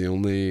Burger is the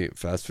only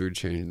fast food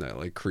chain that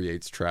like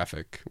creates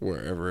traffic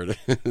wherever it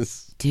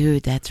is.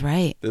 Dude, that's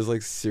right. There's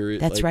like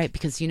serious. That's right,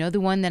 because you know the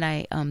one that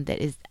I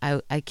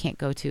can't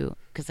go to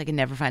because I can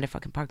never find a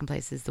fucking parking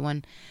place is the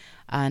one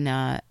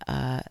on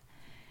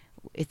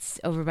it's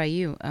over by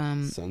you.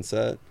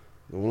 Sunset.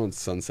 The one on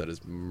Sunset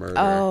is murder.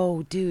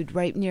 Oh, dude,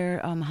 right near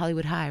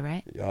Hollywood High,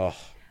 right? Oh,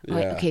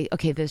 yeah.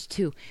 Okay, there's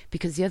two.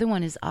 Because the other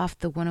one is off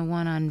the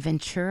 101 on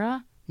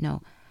Ventura.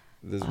 No.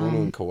 There's one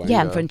on Cahuenga.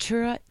 Yeah,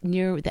 Ventura,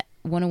 near the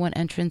 101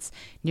 entrance,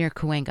 near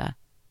Cahuenga.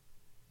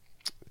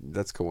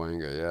 That's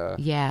Cahuenga, yeah.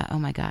 Yeah, oh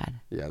my God.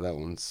 Yeah, that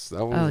one's it's they're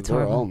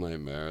horrible. all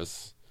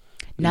nightmares.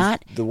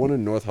 Not the one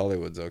in North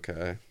Hollywood's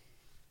okay.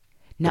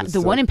 Not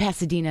the one in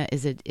Pasadena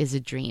is a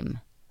dream.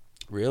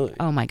 Really?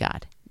 Oh my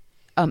God.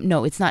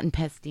 No, it's not in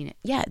Pasadena.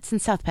 Yeah, it's in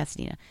South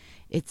Pasadena.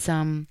 It's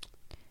off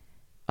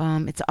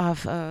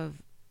of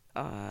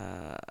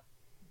oh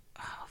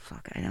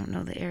fuck, I don't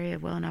know the area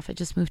well enough. I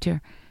just moved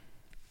here.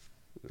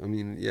 I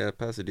mean, yeah,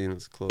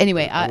 Pasadena's close.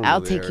 Anyway,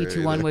 I'll take you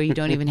to one where you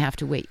don't even have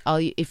to wait.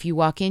 If you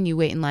walk in, you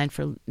wait in line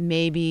for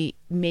maybe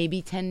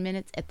 10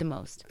 minutes at the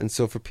most. And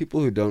so for people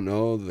who don't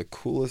know, the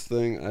coolest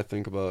thing I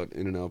think about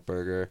In-N-Out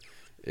Burger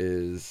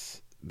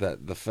is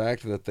that the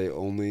fact that they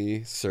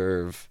only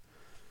serve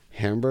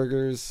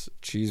hamburgers,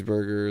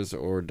 cheeseburgers,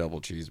 or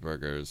double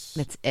cheeseburgers.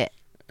 That's it.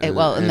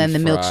 And then the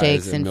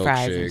milkshakes and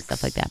fries and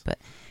stuff like that.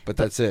 But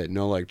that's it.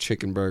 No like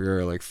chicken burger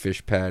or like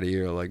fish patty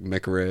or like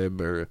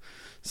McRib or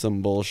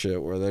some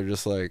bullshit where they're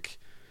just like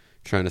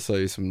trying to sell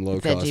you some low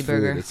cost food.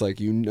 Burger. It's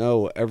like,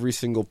 every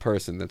single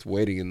person that's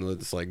waiting in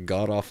this like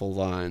god awful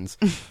lines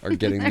are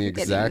getting the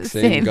exact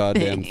same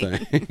goddamn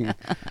thing.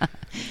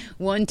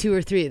 1, 2,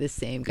 or 3 of the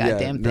same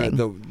goddamn thing.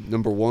 The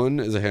number 1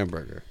 is a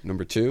hamburger.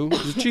 Number 2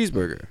 is a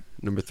cheeseburger.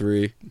 Number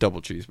 3,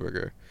 double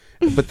cheeseburger.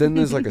 But then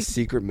there's like a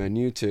secret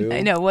menu too.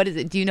 I know. What is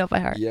it? Do you know by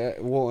heart? Yeah.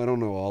 Well, I don't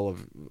know all of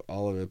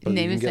it. But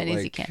name as many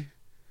as you can.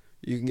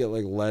 You can get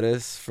like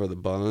lettuce for the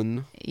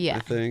bun. Yeah.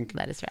 I think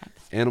lettuce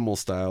wraps. Animal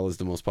style is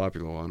the most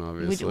popular one,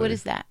 obviously. What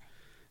is that?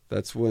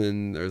 That's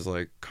when there's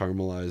like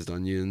caramelized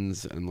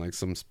onions and like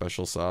some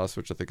special sauce,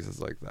 which I think is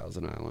like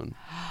Thousand Island.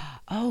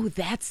 Oh,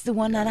 that's the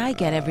one that I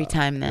get every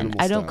time. Then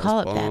Animal I don't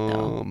call it bomb. that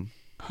though.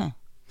 Huh.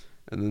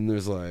 And then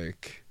there's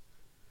like,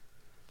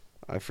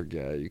 I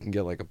forget. You can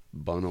get like a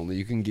bun only.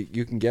 You can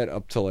get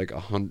up to like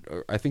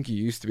 100. I think you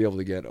used to be able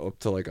to get up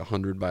to like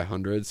 100 by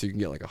 100, so you can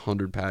get like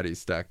 100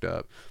 patties stacked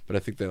up. But I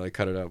think they like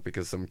cut it out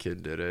because some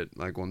kid did it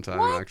like one time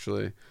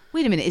actually.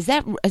 Wait a minute, is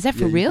that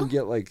for real? You can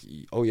get like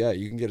you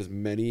can get as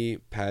many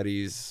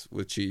patties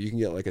with cheese. You can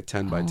get like a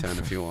 10 by 10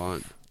 if you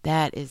want.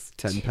 That is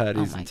 10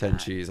 patties and 10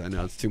 cheese. I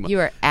know it's too much.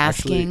 You are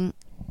asking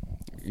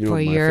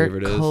for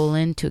your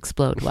colon to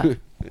explode. What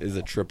is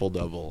a triple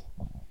double?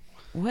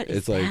 What is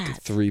it's that?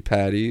 Like 3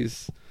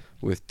 patties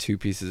with 2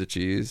 pieces of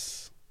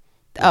cheese.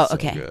 It's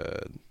okay. So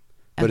good.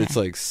 But it's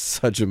like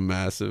such a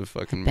massive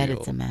fucking meal. I bet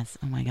it's a mess.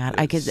 Oh my God.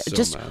 I could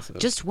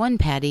just one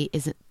patty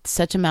is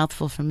such a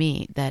mouthful for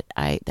me that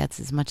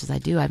that's as much as I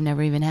do. I've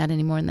never even had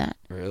any more than that.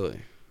 Really?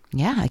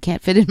 Yeah, I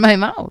can't fit it in my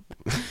mouth.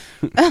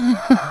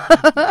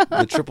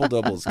 The triple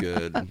double's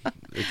good.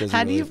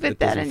 How do you fit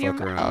that in your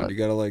mouth? You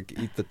gotta like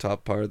eat the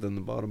top part, then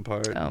the bottom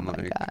part. Oh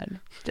my God,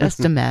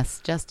 just a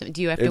mess.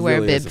 Do you have to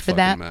wear a bib for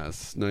that?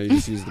 Mess. No, you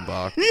just use the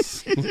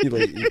box. You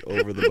like eat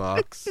over the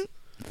box.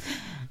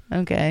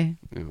 Okay.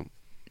 Yeah.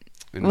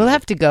 We'll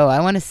have to go. I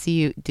want to see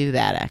you do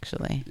that.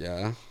 Actually.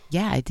 Yeah.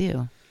 Yeah, I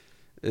do.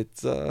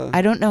 It's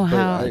I don't know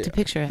how to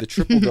picture it. The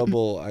triple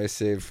double I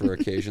save for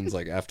occasions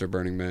like after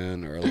Burning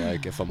Man or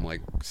like if I'm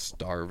like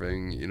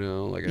starving,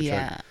 like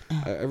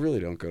I really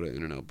don't go to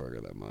In-N-Out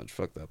Burger that much.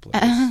 Fuck that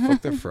place.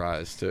 Fuck their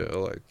fries too.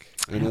 Like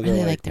I know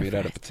they're like made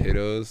out of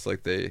potatoes.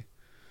 Like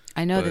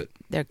I know that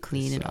they're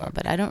clean and all,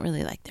 but I don't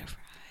really like their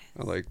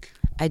fries.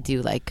 I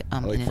do like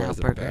In-N-Out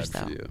Burgers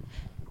though.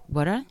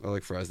 What are? I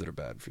like fries that are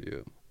bad for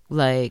you.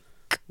 Like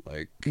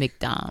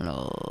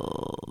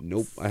McDonald's.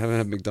 Nope, I haven't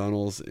had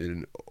McDonald's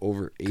in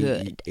over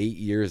 8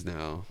 years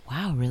now.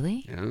 Wow,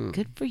 really? Yeah.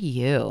 Good for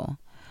you.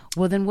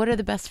 Well, then what are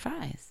the best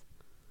fries?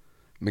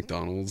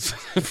 McDonald's,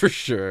 for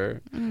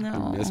sure.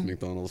 No. I miss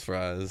McDonald's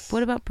fries.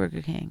 What about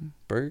Burger King?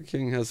 Burger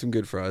King has some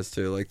good fries,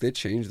 too. Like, they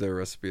changed their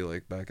recipe,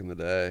 like, back in the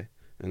day.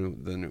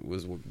 And then it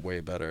was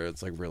way better.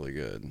 It's, like, really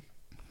good.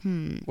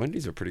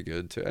 Wendy's are pretty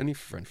good too. Any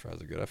French fries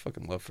are good. I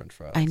fucking love French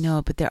fries. I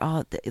know, but they're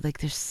all like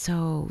they're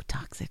so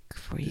toxic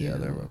for you. Yeah,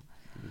 they're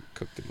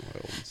cooked in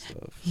oil and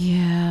stuff.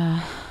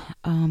 Yeah,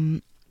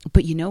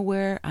 but you know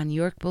where on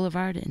York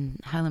Boulevard in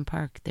Highland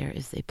Park there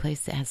is a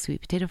place that has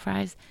sweet potato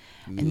fries,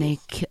 and they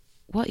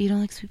what? You don't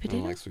like sweet potato?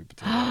 I don't like sweet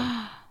potato.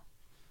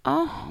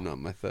 Oh, not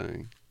my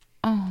thing.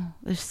 Oh,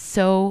 they're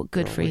so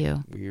good for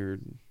you.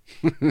 Weird.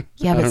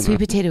 Yeah, but sweet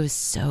potato is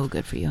so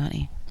good for you,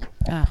 honey.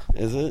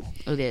 Is it?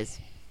 It is.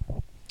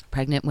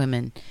 Pregnant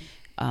women,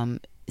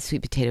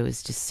 sweet potato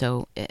is just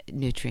so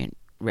nutrient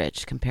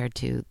rich compared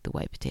to the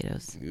white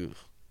potatoes. Ugh.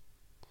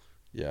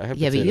 Yeah, I have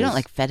potatoes. But you don't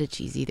like feta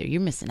cheese either.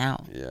 You're missing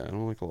out. Yeah, I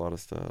don't like a lot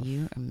of stuff.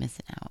 You are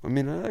missing out. I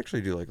mean, I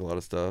actually do like a lot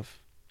of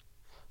stuff.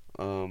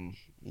 You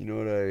know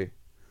what I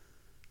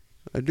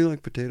do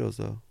like potatoes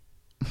though.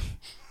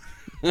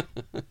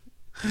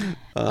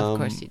 Of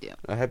course you do.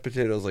 I had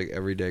potatoes like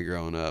every day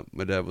growing up.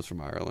 My dad was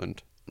from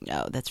Ireland.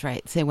 No, that's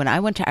right. Say, when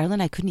I went to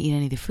Ireland, I couldn't eat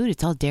any of the food.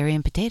 It's all dairy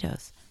and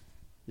potatoes.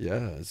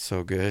 Yeah, it's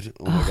so good.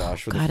 Oh my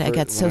gosh! God, I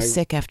got so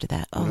sick after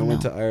that. When I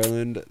went to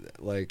Ireland,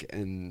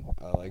 and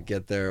I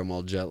get there, I'm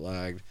all jet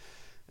lagged,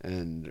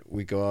 and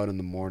we go out in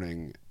the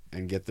morning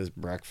and get this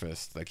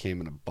breakfast that came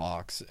in a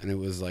box, and it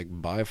was like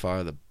by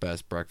far the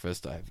best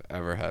breakfast I've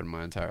ever had in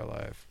my entire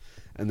life.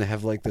 And they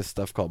have like this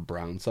stuff called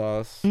brown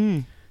sauce.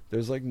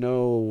 There's like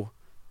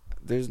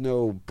there's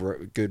no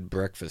good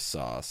breakfast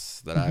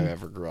sauce that I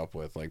ever grew up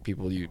with. Like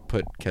people, you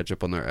put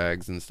ketchup on their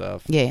eggs and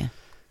stuff. Yeah.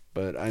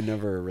 But I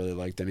never really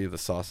liked any of the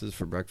sauces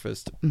for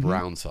breakfast.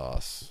 Brown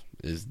sauce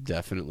is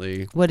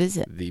definitely what is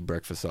it? the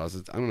breakfast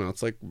sauce. I don't know.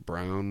 It's like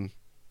brown,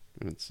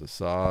 and it's a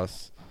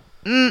sauce,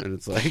 and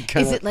it's like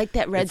kinda, is it like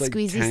that red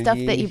squeezy stuff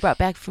that you brought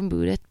back from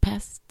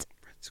Budapest?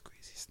 Red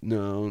squeezy?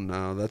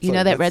 No. That's you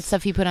know that red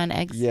stuff you put on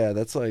eggs. Yeah,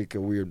 that's like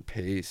a weird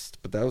paste,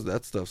 but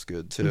that stuff's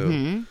good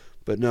too.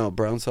 But no,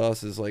 brown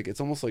sauce is like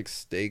it's almost like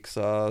steak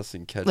sauce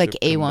and ketchup, like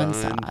A1 combined,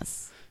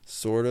 sauce,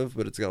 sort of.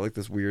 But it's got like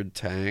this weird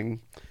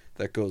tang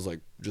that goes like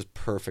just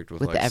perfect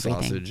with like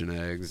everything. sausage and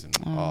eggs, and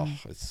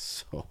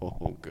it's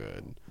so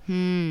good.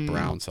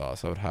 Brown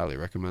sauce, I would highly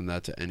recommend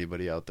that to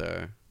anybody out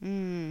there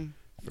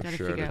for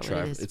sure to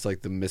try. It's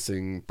like the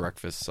missing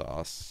breakfast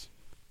sauce.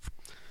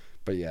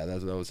 But yeah,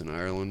 that was in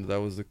Ireland.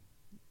 That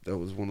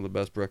was one of the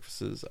best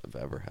breakfasts I've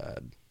ever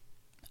had.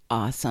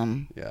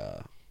 Awesome.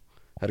 Yeah,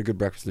 had a good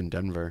breakfast in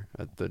Denver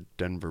at the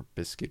Denver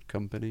Biscuit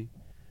Company.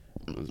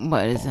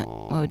 What is it?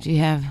 What would you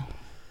have?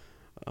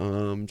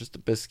 Just a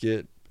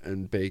biscuit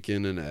and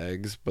bacon and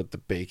eggs, but the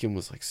bacon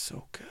was like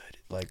so good.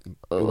 Like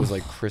it was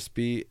like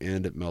crispy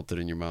and it melted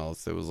in your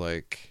mouth. It was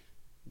like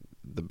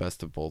the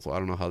best of both. I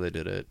don't know how they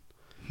did it.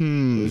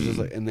 It was just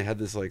like, and they had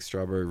this like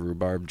strawberry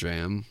rhubarb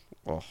jam.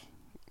 Oh,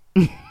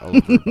 I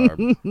love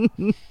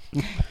rhubarb.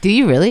 Do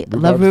you really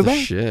love rhubarb?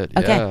 The shit.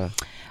 Okay. Yeah.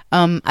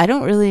 I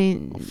don't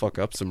really. I'll fuck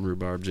up some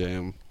rhubarb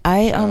jam.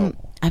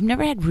 I've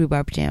never had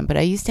rhubarb jam, but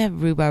I used to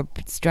have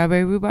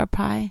strawberry rhubarb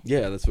pie.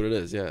 Yeah, that's what it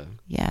is. Yeah.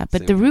 Yeah,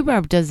 but the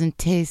rhubarb doesn't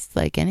taste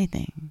like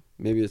anything.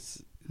 Maybe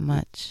it's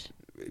much.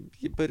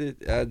 But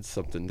it adds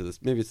something to this.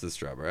 Maybe it's the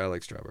strawberry. I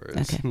like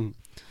strawberries. Okay.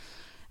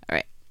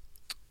 All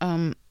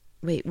right.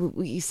 Wait,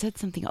 you said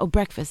something. Oh,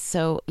 breakfast.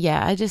 So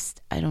yeah,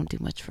 I don't do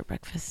much for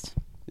breakfast.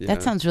 Yeah.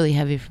 That sounds really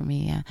heavy for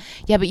me. Yeah.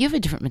 Yeah, but you have a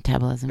different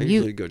metabolism. I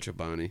usually go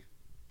Chobani.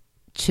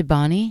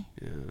 Chobani?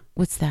 Yeah.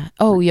 What's that?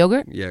 Oh,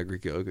 yogurt? Yeah,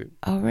 Greek yogurt.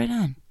 Oh, right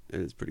on.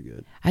 It's pretty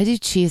good. I do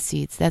chia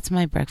seeds. That's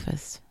my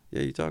breakfast.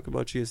 Yeah, you talk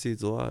about chia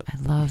seeds a lot. I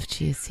love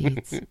chia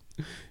seeds.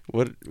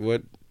 What?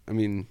 I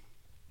mean,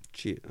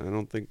 chia. I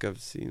don't think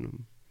I've seen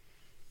them.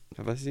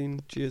 Have I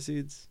seen chia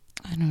seeds?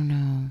 I don't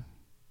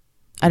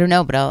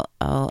know, but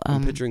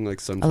I'm picturing like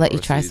sunflower. I'll let you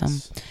try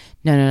seeds. some.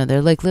 No.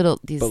 They're like little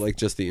these. But like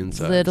just the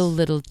inside.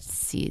 Little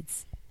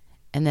seeds,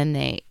 and then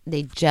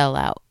they gel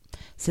out.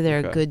 So they're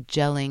a good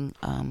gelling.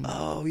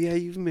 Oh yeah,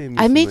 you've made me.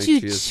 I made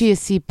you chia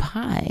seed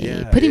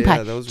pie, pudding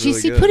pie, that was chia really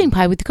seed good. Pudding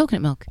pie with the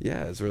coconut milk.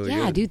 Yeah, it's really good.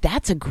 Yeah, dude,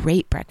 that's a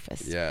great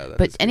breakfast. Yeah,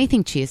 but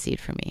anything chia seed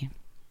for me.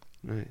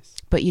 Nice.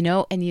 But you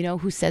know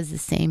who says the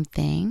same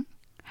thing?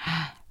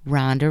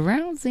 Ronda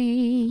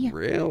Rousey.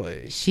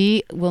 Really?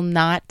 She will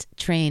not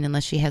train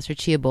unless she has her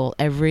chia bowl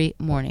every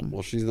morning.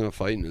 Well, she's not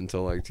fighting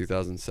until like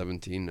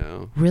 2017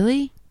 now.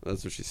 Really?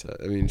 That's what she said.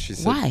 I mean, she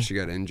said she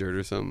got injured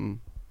or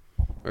something.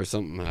 Or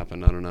something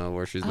happened. I don't know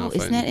where she's not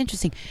fighting. Isn't that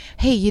interesting?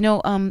 Hey,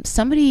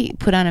 somebody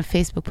put on a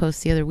Facebook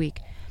post the other week.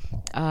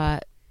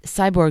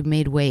 Cyborg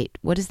made weight.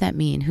 What does that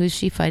mean? Who's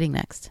she fighting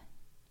next?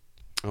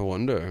 I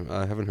wonder.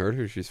 I haven't heard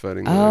who she's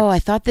fighting next. I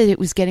thought that it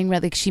was getting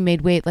like she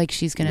made weight, like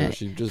she's gonna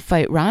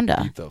fight Ronda.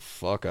 Beat the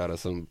fuck out of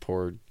some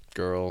poor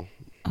girl.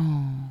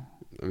 Oh.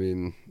 I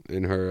mean,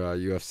 in her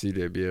UFC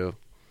debut.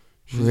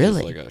 She's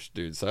really? Just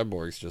like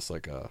Cyborg's just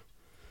like a.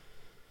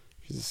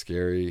 She's a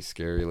scary,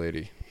 scary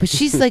lady. But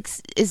she's like,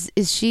 is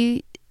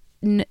she?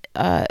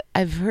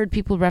 I've heard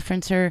people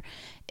reference her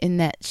in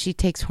that she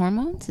takes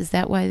hormones. Is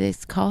that why they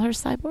call her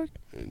Cyborg?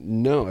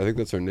 No, I think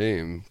that's her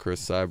name,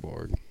 Chris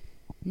Cyborg.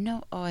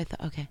 No, I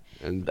thought okay.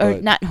 Or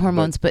not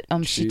hormones, but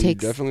she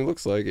takes. She definitely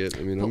looks like it.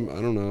 I mean,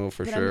 I don't know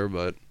for sure,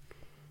 but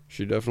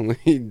she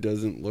definitely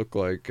doesn't look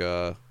like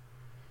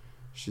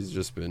she's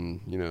just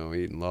been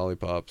eating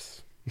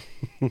lollipops.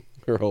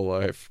 Her whole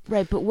life.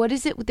 Right, but what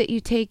is it that you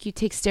take? You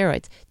take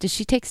steroids. Does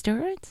she take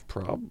steroids?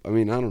 I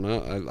mean, I don't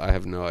know. I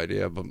have no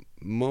idea, but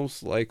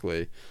most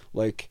likely,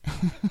 like,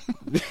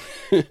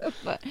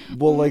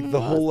 well, like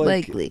the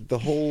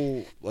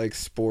whole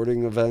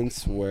sporting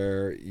events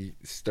where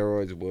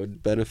steroids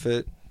would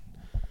benefit.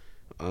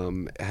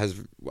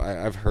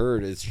 I've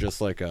heard it's just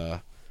like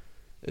a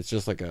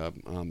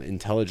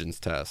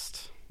intelligence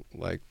test,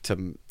 like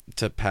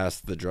to pass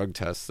the drug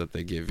tests that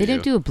they give you. They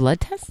don't do a blood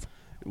test?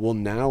 Well,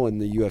 now in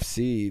the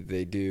UFC,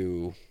 they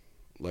do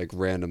like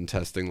random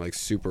testing, like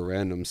super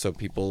random. So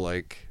people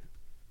I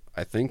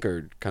think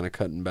are kind of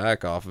cutting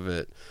back off of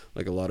it.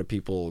 Like a lot of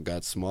people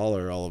got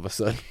smaller all of a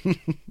sudden.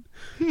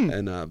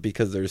 And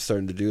because they're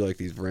starting to do like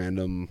these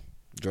random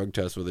drug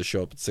tests where they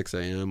show up at 6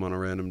 a.m. on a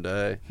random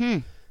day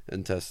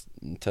and test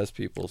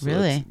people. So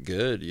really? That's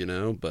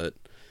good, but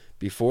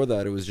before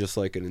that, it was just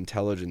like an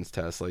intelligence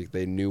test. Like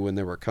they knew when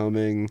they were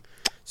coming.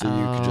 So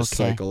you could just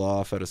cycle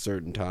off at a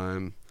certain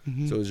time.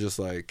 Mm-hmm. So it's just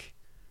like,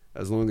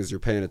 as long as you're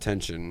paying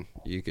attention,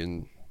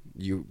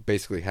 you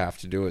basically have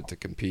to do it to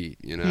compete,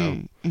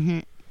 Mm-hmm.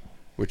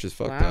 Which is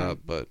fucked up,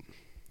 but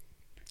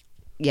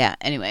yeah.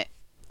 Anyway,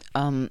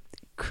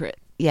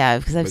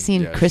 because I've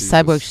seen Chris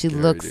Cyborg.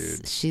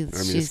 She's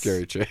a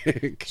scary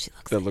chick.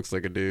 She looks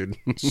like a dude.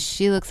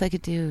 She looks like a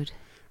dude.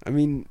 I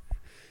mean,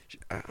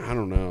 I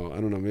don't know.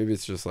 Maybe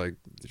it's just like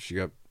she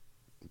got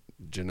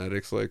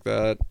genetics like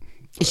that.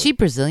 Is she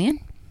Brazilian?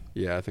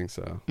 Yeah, I think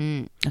so.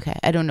 Okay,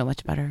 I don't know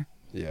much about her.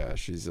 Yeah,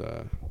 she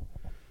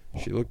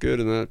looked good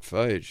in that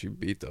fight. She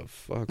beat the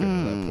fuck out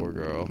of that poor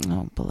girl.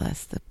 Oh,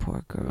 bless the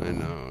poor girl. I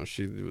know.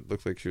 She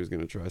looked like she was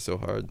going to try so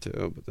hard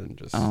too, but then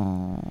just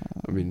I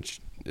mean,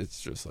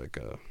 it's just like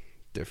a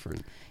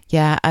different.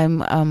 Yeah,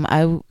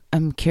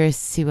 I'm curious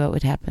to see what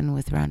would happen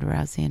with Ronda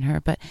Rousey and her,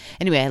 but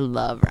anyway, I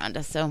love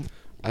Ronda, so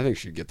I think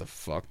she'd get the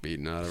fuck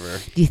beaten out of her.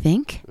 do you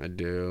think? I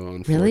do,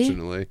 unfortunately.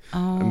 Really?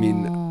 Oh. I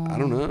mean, I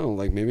don't know.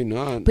 Like, maybe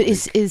not. But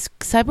like, is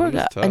Cyborg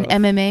an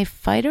MMA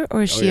fighter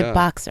or is she a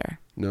boxer?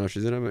 No,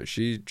 she's an MMA.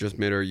 She just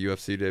made her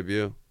UFC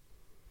debut.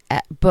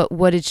 But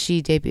what did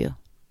she debut?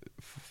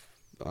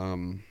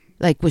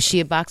 Like, was she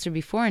a boxer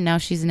before and now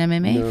she's an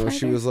MMA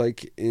fighter?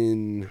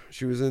 No,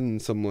 she was in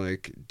some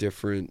like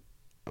different,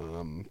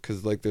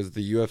 because like there's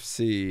the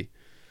UFC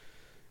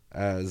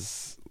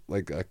as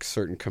like a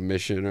certain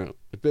commission or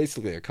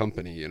basically a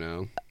company, you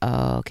know.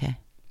 Oh, okay.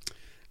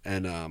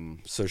 And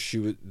so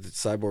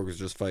Cyborg was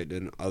just fighting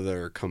in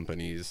other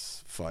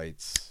companies'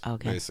 fights,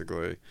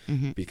 basically,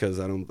 because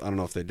I don't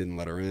know if they didn't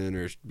let her in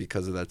or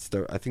because of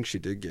that I think she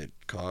did get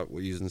caught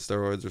using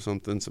steroids or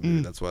something, so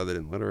maybe that's why they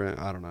didn't let her in.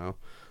 I don't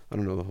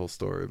know the whole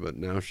story, but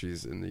now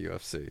she's in the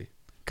UFC.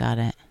 Got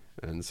it.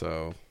 And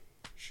so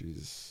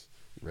she's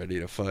ready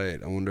to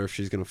fight. I wonder if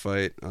she's gonna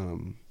fight.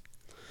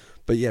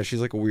 But yeah, she's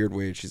like a weird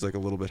weight. She's like a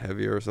little bit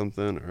heavier or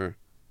something, or.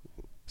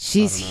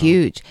 She's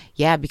huge.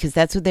 Yeah, because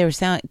that's what they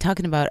were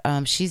talking about.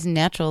 She's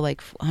natural,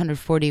 like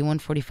 140,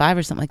 145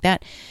 or something like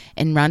that.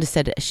 And Ronda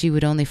said she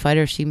would only fight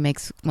her if she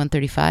makes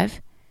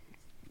 135.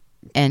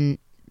 And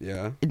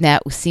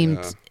that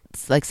seemed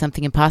like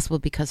something impossible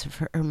because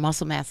of her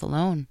muscle mass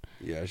alone.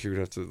 Yeah, she would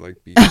have to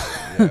like be.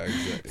 Yeah,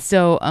 exactly.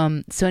 So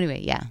anyway,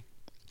 yeah.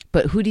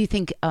 But who do you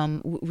think?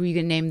 Were you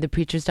gonna name the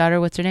preacher's daughter?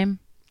 What's her name?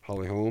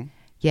 Holly Holm.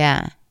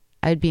 Yeah,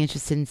 I'd be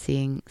interested in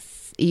seeing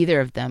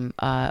either of them,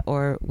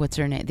 or what's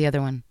her name? The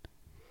other one.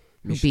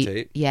 Miesha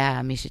Tate?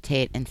 Yeah, Miesha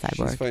Tate and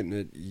Cyborg. She's fighting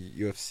at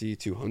UFC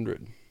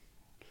 200.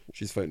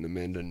 She's fighting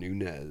Amanda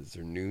Nunes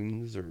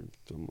or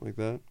something like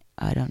that.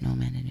 I don't know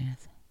Amanda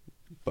Nunes.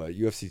 But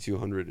UFC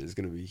 200 is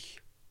going to be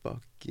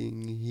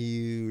fucking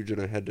huge.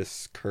 And I had to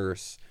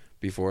curse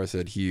before I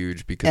said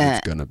huge because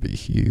it's going to be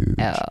huge.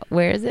 Oh,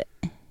 where is it?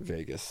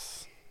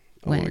 Vegas.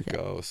 When I want to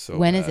go so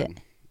When bad. is it?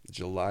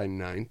 July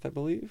 9th, I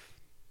believe.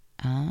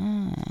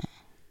 Ah.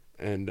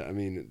 And I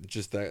mean,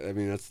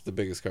 that's the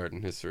biggest card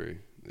in history.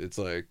 It's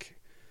like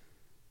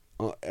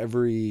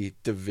every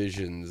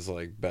division's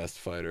like best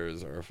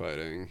fighters are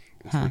fighting.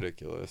 It's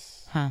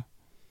ridiculous. Huh.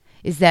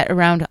 Is that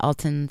around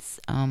Alton's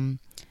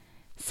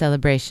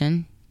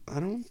celebration? I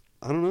don't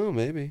know,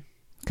 maybe.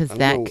 Cuz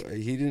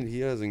he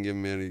hasn't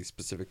given me any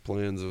specific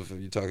plans of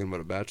you talking about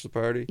a bachelor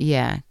party?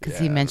 Yeah, cuz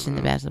he mentioned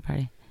the bachelor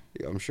party.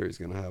 Yeah, I'm sure he's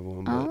going to have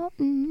one,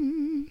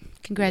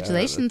 but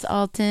congratulations,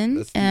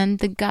 Alton, and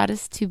the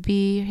goddess to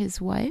be his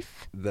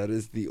wife. That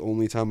is the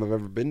only time I've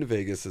ever been to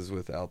Vegas is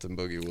with Alton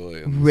Boogie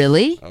Williams.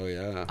 Really? Oh,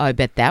 yeah. Oh, I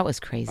bet that was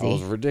crazy. That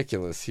was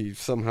ridiculous. He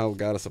somehow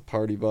got us a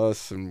party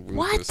bus and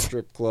went to a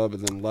strip club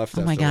and then left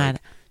after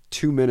like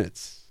 2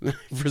 minutes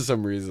for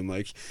some reason.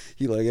 Like,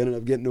 he like ended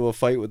up getting into a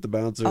fight with the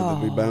bouncer, and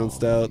then we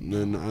bounced out, and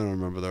then I don't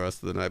remember the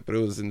rest of the night, but it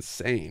was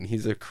insane.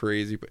 He's a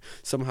crazy,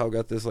 somehow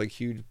got this like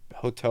huge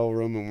hotel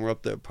room, and we're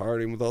up there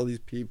partying with all these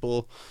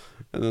people,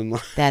 and then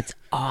like, that's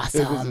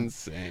awesome. It was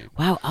insane.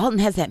 Wow, Alton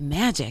has that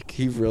magic.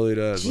 He really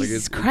does.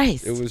 Jesus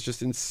Christ. It was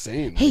just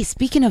insane. Hey,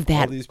 speaking of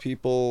that, all these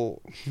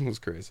people, it was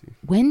crazy.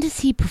 When does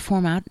he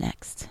perform out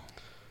next?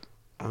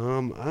 I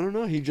don't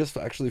know. He just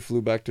actually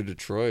flew back to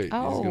Detroit. He's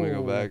gonna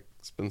go back,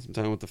 spend some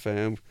time with the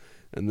fam,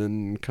 and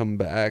then come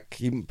back.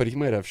 But he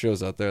might have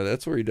shows out there.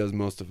 That's where he does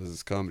most of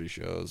his comedy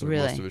shows, or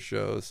most of his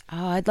shows.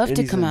 Oh, I'd love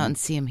to come out and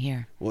see him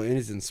here. Well, and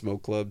he's in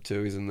Smoke Club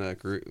too. He's in that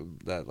group,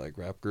 that like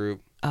rap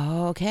group.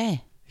 Oh,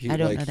 okay. I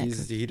don't know that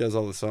group. He does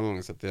all the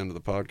songs at the end of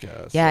the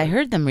podcast. Yeah, I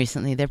heard them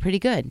recently. They're pretty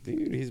good.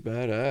 Dude, he's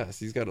badass.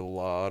 He's got a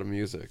lot of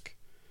music.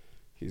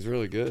 He's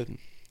really good.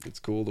 It's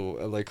cool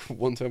to like.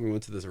 One time we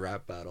went to this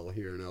rap battle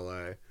here in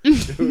LA.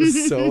 It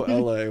was so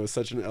LA. It was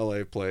such an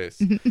LA place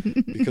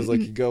because like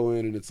you go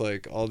in and it's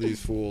like all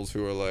these fools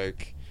who are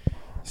like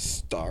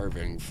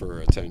starving for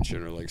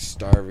attention or like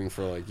starving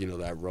for like, you know,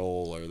 that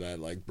role or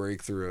that like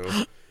breakthrough,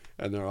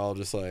 and they're all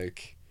just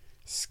like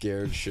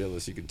scared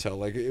shitless. You could tell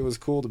like it was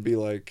cool to be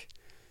like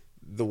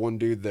the one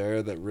dude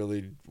there that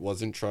really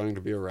wasn't trying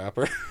to be a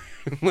rapper.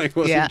 Like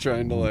wasn't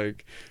trying to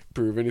like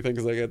prove anything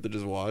because I got to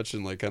just watch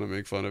and like kind of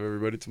make fun of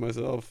everybody to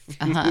myself.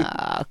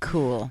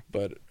 Cool.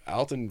 But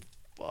Alton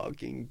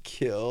fucking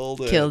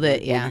killed it.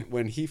 Like, yeah.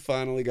 When he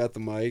finally got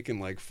the mic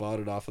and like fought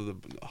it off of the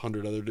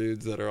 100 other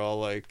dudes that are all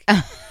like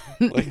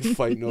like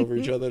fighting over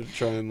each other to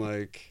try and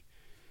like.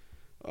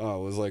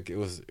 Oh, it was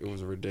ridiculous. It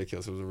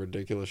was a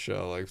ridiculous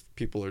show. Like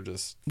people are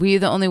just. Were you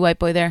the only white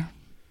boy there?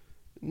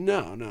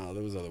 No,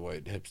 there was other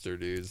white hipster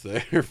dudes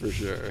there for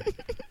sure.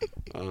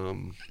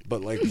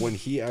 But like when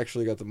he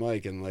actually got the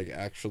mic and like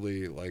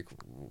actually like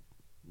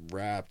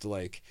rapped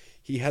like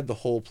he had the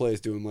whole place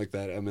doing like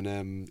that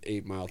Eminem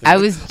 8 Mile thing. I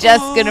was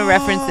just gonna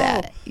reference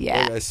that.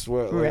 Yeah, like, I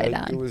swear, like, right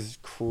on. It was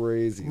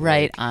crazy.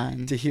 Right like,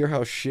 on. To hear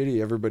how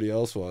shitty everybody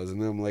else was,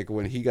 and then like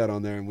when he got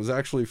on there and was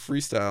actually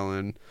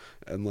freestyling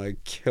and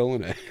like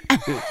killing it,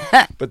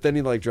 but then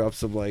he like dropped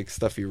some like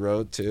stuff he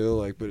wrote too,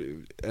 like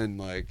and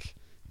like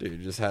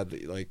dude just had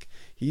the like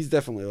he's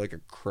definitely like a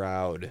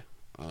crowd.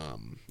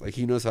 Like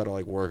he knows how to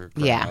like work a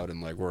crowd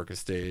and like work a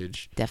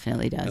stage.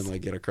 Definitely does. And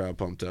like get a crowd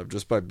pumped up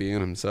just by being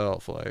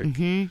himself. Like,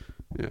 yeah,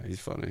 he's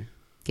funny.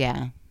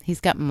 Yeah, he's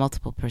got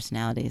multiple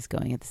personalities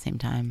going at the same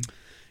time.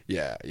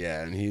 Yeah,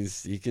 and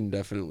he can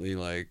definitely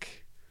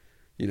like,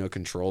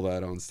 control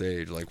that on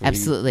stage. Like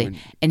absolutely.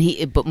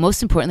 But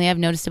most importantly, I've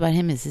noticed about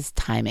him is his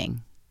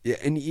timing. Yeah,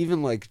 and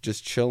even like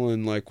just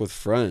chilling like with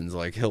friends,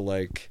 like he'll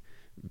like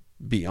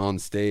be on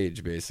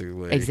stage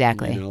basically.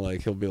 Exactly.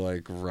 Like he'll be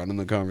like running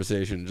the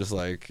conversation, just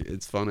like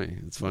it's funny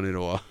to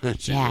watch. Yeah,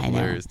 it's I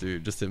hilarious, know.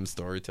 dude. Just him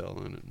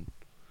storytelling and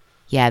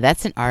yeah,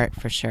 that's an art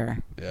for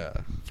sure. Yeah,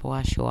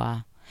 for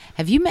sure.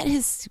 Have you met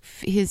his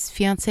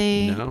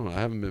fiance? No, I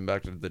haven't been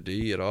back to the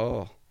D at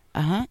all.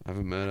 I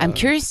haven't met. I'm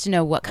curious to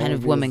know what kind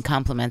of woman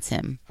compliments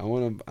him. I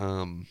want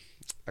to.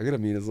 I gotta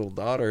meet his little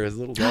daughter. His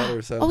little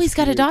daughter sounds. Oh, he's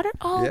got cute. a daughter.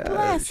 Oh, yeah,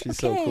 bless. she's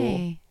so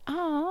cool.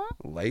 Aw.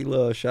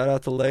 Layla, shout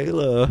out to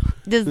Layla.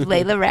 Does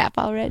Layla rap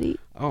already?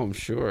 Oh, I'm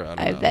sure. I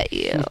don't know. bet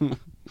you.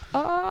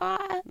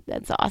 Oh,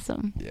 that's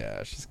awesome.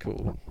 Yeah, she's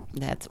cool.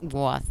 That's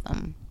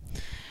awesome.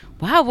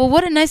 Wow. Well,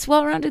 what a nice,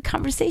 well-rounded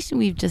conversation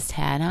we've just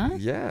had, huh?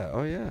 Yeah.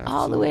 Oh, yeah.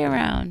 All the way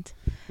around.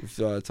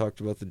 We've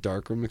talked about the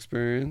darkroom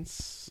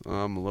experience.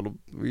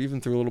 We even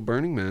threw a little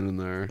Burning Man in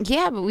there.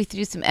 Yeah, but we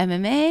threw some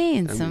MMA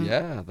and some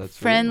that's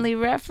friendly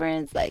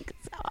reference. Like,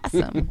 it's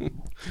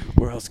awesome.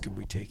 Where else could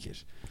we take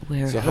it?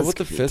 So how about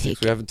the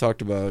physics? We haven't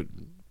talked about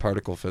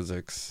particle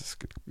physics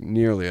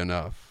nearly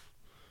enough.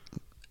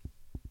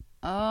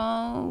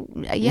 Oh,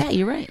 yeah,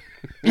 you're right.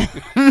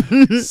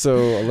 So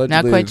allegedly,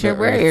 not quite sure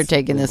where you're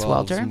taking this,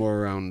 Walter.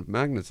 More around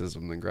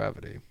magnetism than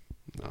gravity.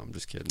 No, I'm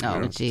just kidding.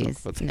 Oh,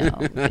 jeez.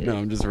 No,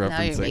 I'm just referencing.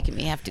 Now you're making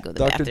me have to go to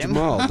the Dr. bathroom.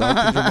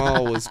 Dr.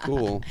 Jamal was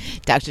cool.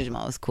 Dr.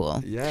 Jamal was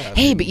cool. Yeah.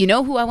 Hey, but you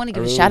know who I want to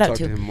give a shout out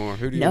to? Him more.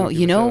 Who do you no, want to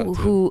you give a know shout out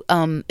to? who?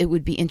 It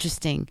would be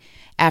interesting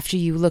after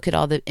you look at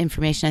all the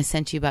information I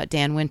sent you about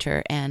Dan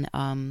Winter and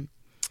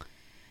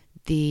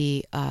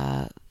the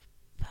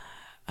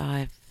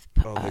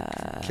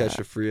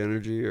Kesha Free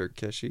Energy or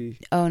Keshi?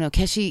 Oh no,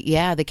 Keshi.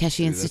 Yeah, the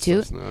Keshi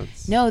Institute. No,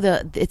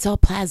 it's all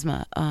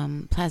plasma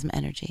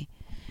energy.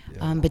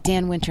 Yeah. But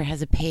Dan Winter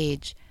has a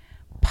page,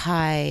 you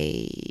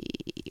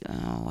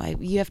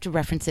have to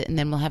reference it, and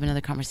then we'll have another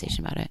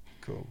conversation about it.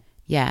 Cool.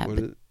 Yeah. What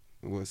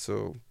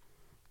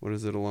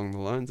is it along the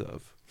lines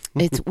of?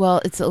 It's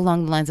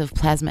along the lines of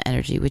plasma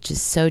energy, which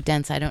is so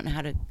dense I don't know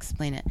how to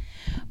explain it,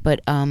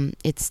 but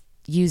it's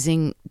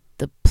using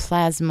the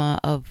plasma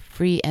of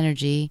free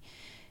energy.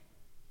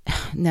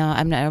 No,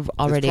 I'm not. I've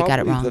already got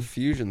it wrong. The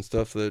fusion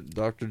stuff that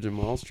Dr.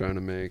 Jamal's trying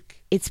to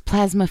make. It's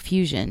plasma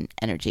fusion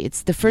energy.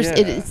 It's the first.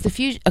 Yeah. It's the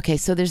fusion. Okay,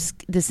 so there's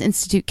this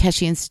institute,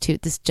 Keshi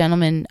Institute. This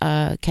gentleman,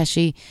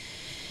 Keshi,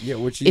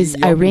 which is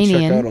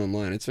Iranian. Check out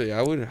online.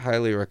 I would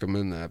highly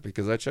recommend that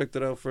because I checked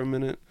it out for a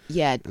minute.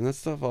 Yeah, and that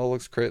stuff all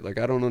looks great. Like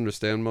I don't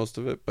understand most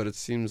of it, but it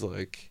seems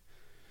like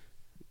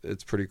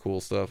it's pretty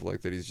cool stuff. Like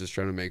that he's just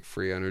trying to make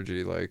free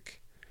energy. Like.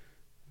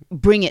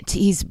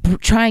 He's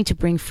trying to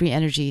bring free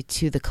energy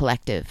to the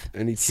collective,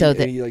 and he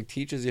like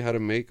teaches you how to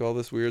make all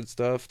this weird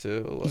stuff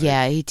too. Like,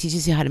 yeah, he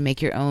teaches you how to make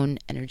your own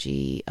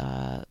energy.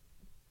 Oh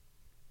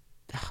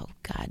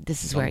God,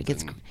 this is where it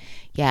gets.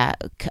 Yeah,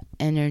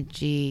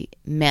 energy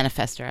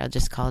manifester. I'll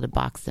just call it a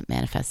box that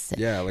manifests it.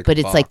 Yeah, but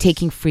it's like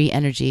taking free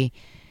energy,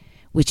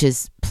 which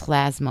is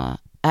plasma.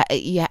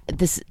 I'm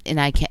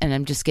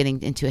just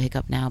getting into a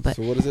hiccup now. But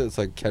so what is it? It's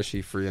like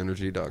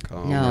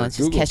KeshiFreeEnergy.com. No, it's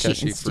just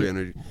Keshi Free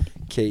Energy.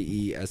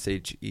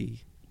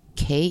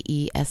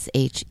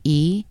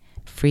 KESHE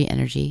Free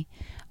Energy.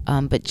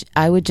 But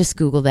I would just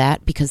Google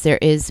that because there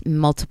is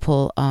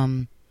multiple.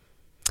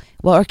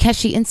 Or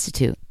Keshi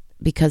Institute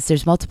because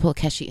there's multiple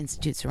Keshi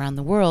Institutes around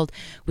the world,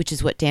 which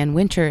is what Dan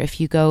Winter.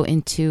 If you go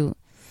into,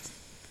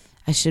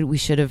 we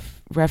should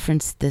have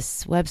referenced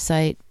this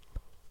website.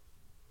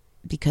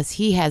 Because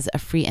he has a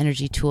free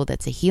energy tool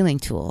that's a healing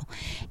tool.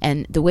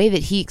 And the way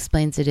that he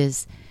explains it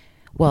is,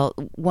 well,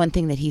 one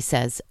thing that he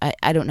says,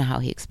 I don't know how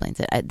he explains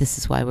it. This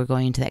is why we're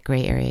going into that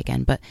gray area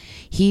again. But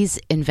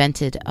he's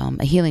invented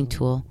a healing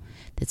tool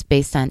that's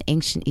based on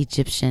ancient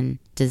Egyptian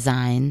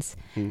designs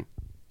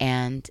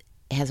and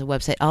has a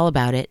website all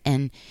about it.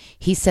 And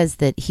he says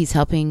that he's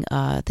helping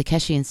the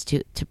Keshi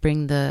Institute to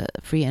bring the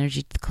free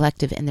energy to the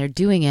collective. And they're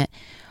doing it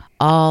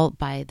all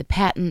by the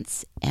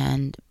patents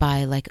and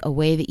by like a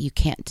way that you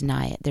can't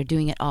deny it. They're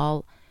doing it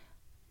all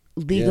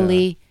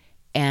legally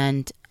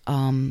and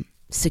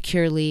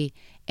securely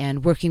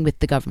and working with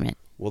the government.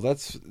 Well,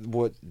 that's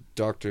what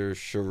Dr.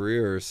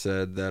 Sharir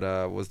said that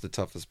was the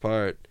toughest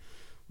part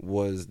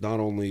was not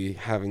only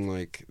having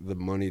like the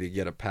money to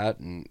get a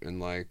patent and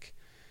like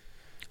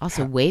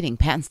Also, waiting.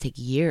 Patents take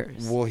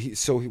years. Well,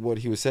 what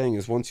he was saying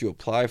is once you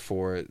apply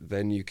for it,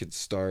 then you could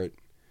start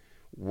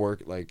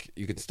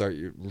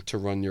to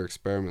run your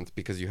experiments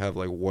because you have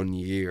like 1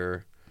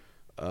 year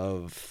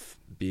of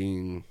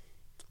being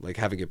like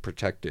having it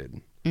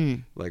protected,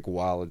 like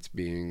while it's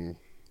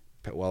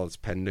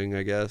pending,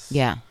 I guess.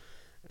 Yeah.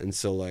 And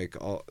so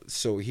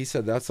so he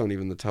said that's not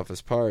even the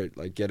toughest part,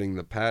 like getting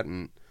the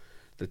patent.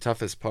 The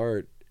toughest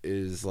part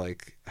is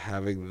like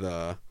having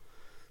the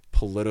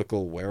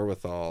political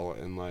wherewithal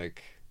and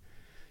like,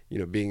 you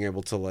know, being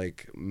able to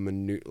like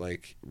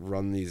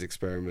run these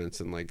experiments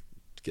and like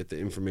get the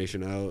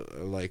information out.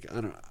 Like I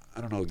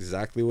don't know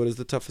exactly what is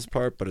the toughest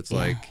part, but it's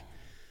like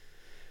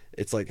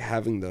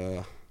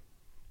having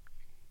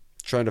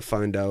trying to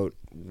find out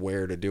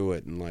where to do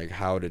it and like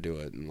how to do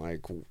it and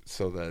like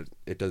so that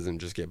it doesn't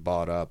just get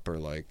bought up or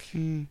like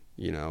you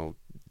know,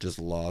 just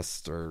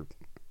lost or,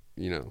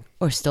 you know,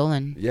 or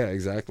stolen. Yeah,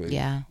 exactly.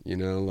 Yeah. You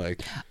know,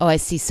 like, oh, I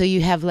see. So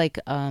you have like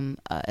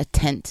a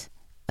tent,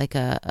 like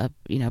a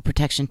you know,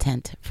 protection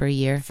tent for a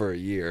year. For a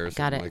year or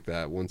something like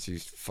that once you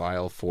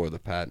file for the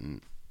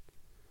patent.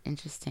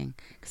 Interesting.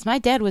 Because my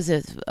dad was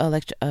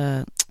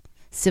a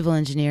civil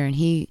engineer, and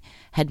he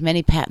had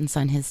many patents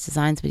on his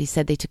designs, but he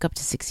said they took up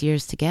to 6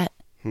 years to get.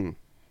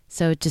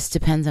 So it just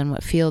depends on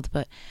what field.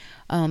 But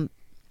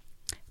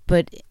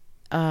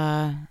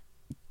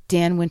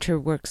Dan Winter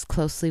works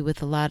closely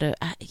with a lot of,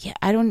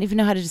 I don't even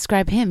know how to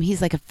describe him.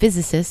 He's like a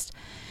physicist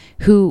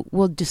who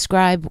will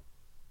describe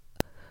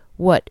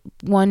what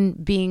one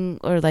being,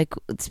 or like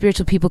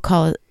spiritual people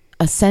call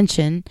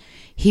ascension,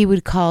 he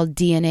would call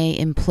DNA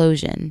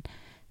implosion.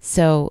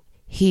 So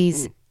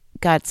he's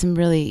got some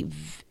really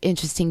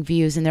interesting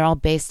views, and they're all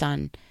based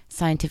on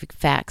scientific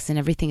facts, and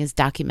everything is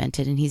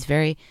documented, and he's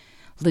very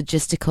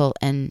logistical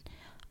and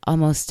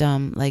almost I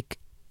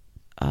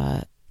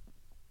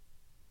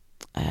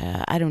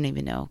don't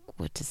even know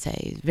what to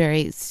say.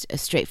 Very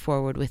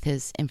straightforward with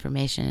his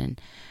information,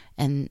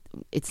 and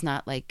it's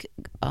not like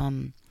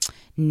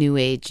new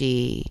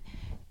agey,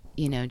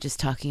 you know, just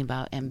talking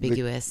about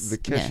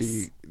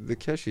ambiguousness. The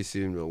Keshe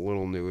seemed a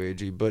little new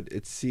agey, but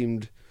it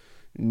seemed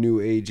new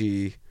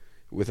agey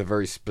with a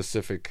very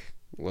specific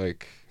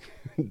like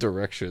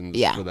directions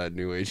for that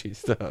new agey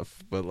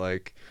stuff. But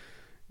like,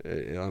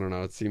 I don't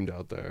know, it seemed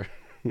out there.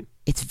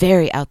 It's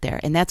very out there,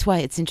 and that's why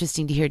it's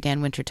interesting to hear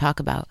Dan Winter talk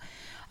about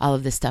all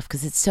of this stuff,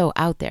 because it's so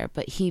out there.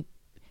 But he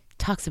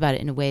talks about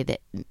it in a way that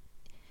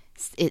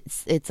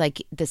it's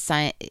like the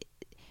science.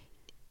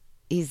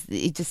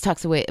 He just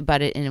talks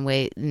about it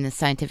in the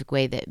scientific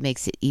way that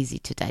makes it easy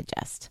to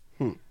digest.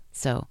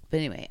 So, but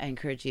anyway, I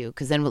encourage you,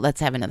 because then let's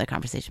have another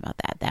conversation about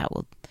that. That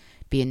will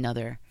be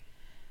another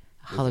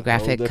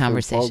holographic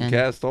conversation.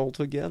 Podcast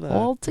altogether.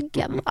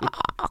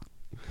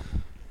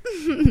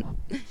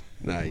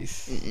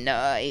 Nice.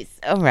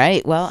 All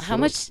right. Well, how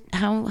much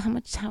time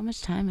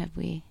have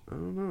we? I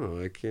don't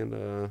know. I can't.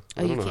 I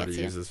don't know how to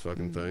use this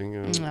fucking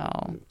thing. No.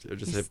 I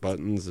just hit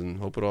buttons and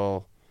hope it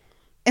all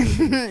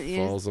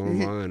falls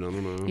online. I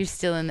don't know. You're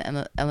still in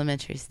the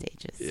elementary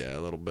stages. Yeah,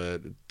 a little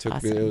bit. It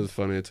took me. It was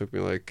funny. It took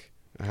me like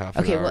a half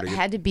an hour. Okay. Well, it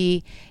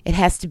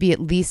has to be at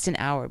least an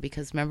hour,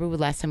 because remember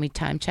last time we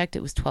time checked,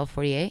 it was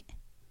 12:48.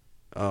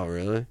 Oh,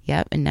 really?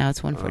 Yep. And now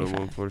it's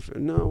 1:45. 1:45.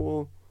 No,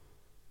 well.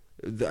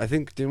 I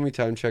think, didn't we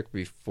time check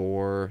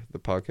before the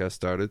podcast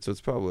started? So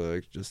it's probably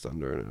like just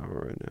under an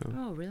hour right now.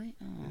 Oh, really?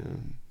 Oh. Yeah.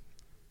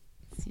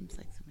 It seems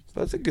like so much.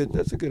 That's a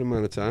good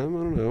amount of time. I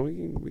don't know.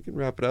 We can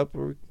wrap it up,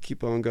 or we can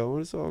keep on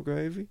going. It's all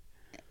gravy.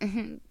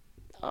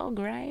 All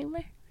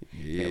gravy.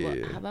 Yeah.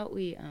 Okay, well, how about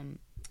we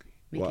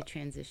make a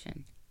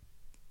transition?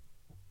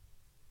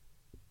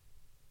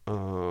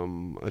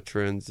 A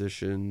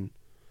transition.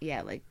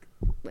 Yeah, like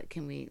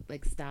can we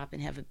like stop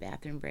and have a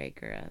bathroom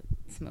break or a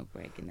smoke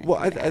break? And then well,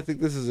 I think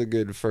this is a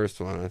good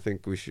first one. I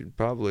think we should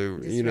probably,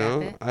 just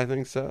wrap it? I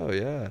think so,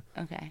 yeah.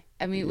 Okay.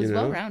 I mean, it was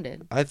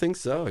well-rounded. I think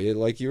so. Yeah,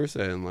 like you were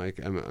saying, like,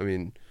 I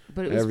mean,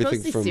 but it was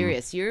mostly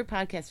serious. Your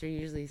podcasts are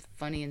usually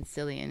funny and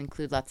silly and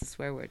include lots of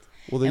swear words.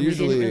 Well, they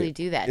usually we didn't really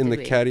do that, in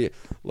the caddy,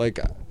 like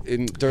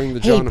during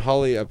the John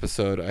Holly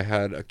episode, I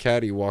had a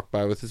caddy walk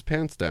by with his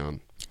pants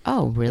down.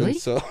 Oh, really? And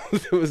so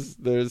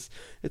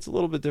it's a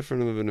little bit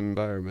different of an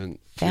environment.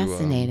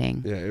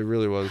 Fascinating. Yeah, it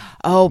really was.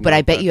 Oh, but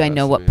I bet you I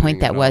know what point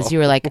that was. You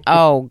were like,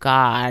 "Oh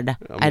God,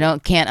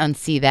 can't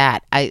unsee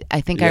that." I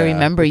think I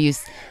remember you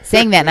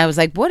saying that, and I was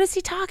like, "What is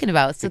he talking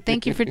about?" So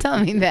thank you for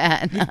telling me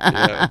that.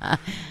 Yeah.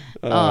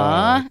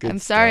 Aw, I'm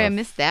sorry stuff. I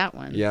missed that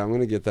one. Yeah, I'm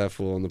gonna get that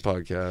fool on the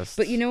podcast.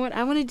 But you know what?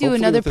 I want to do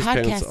another with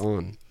podcast. His pants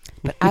on.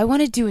 But I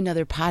want to do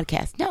another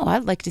podcast. No,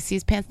 I'd like to see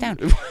his pants down.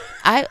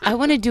 I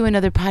want to do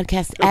another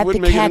podcast at the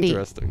caddy.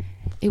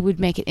 It would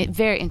make it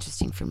very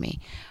interesting for me,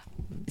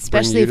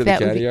 especially if that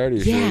would be. Are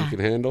you sure you can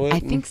handle it?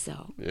 I think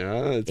so.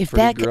 Yeah, it's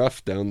pretty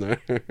gruff down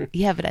there.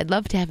 Yeah, but I'd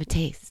love to have a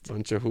taste.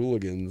 Bunch of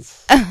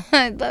hooligans.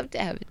 I'd love to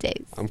have a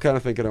taste. I'm kind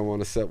of thinking I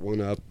want to set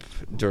one up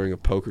during a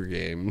poker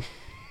game.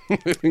 I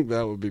think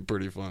that would be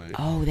pretty funny.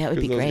 Oh, that would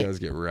be great. Those guys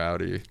get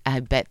rowdy. I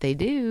bet they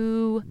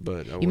do.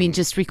 But you mean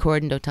just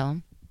record and don't tell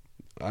them?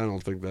 I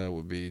don't think that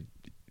would be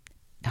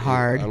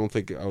hard. I don't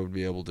think I would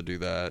be able to do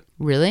that.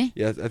 Really?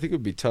 Yeah, I think it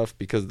would be tough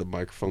because the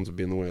microphones would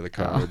be in the way of the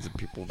cards and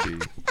people would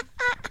be,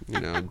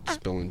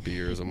 spilling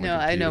beers on my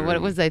computer. I know.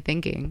 What was I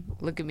thinking?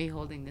 Look at me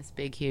holding this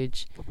big,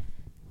 huge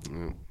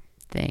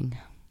thing.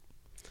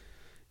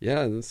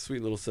 Yeah, that's a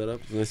sweet little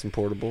setup. Nice and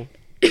portable.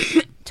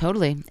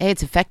 Totally. Hey,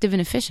 it's effective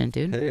and efficient,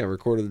 dude. Hey, I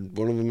recorded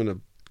one of them in a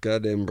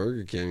goddamn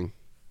Burger King.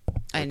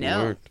 I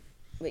know. Worked.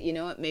 But you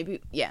know what? Maybe,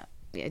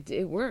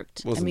 it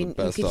worked. Wasn't the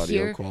best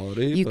audio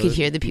quality. You could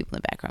hear the people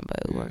in the background, but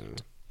it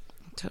worked.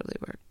 Totally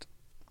worked.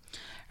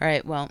 All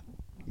right, well,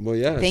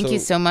 yeah. Thank you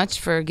so much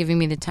for giving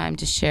me the time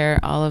to share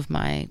all of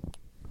my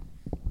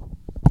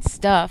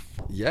stuff.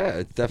 Yeah,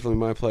 it's definitely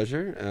my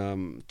pleasure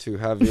to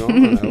have you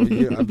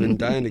on. I've been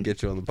dying to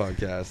get you on the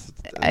podcast.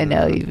 I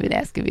know you've been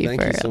asking me for a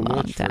long time. Thank you so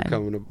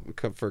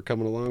much for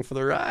coming along for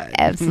the ride.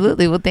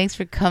 Absolutely. Well, thanks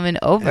for coming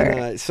over.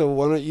 And, so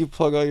why don't you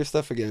plug all your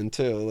stuff again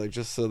too, like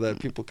just so that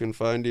people can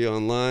find you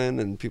online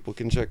and people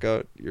can check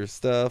out your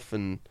stuff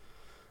and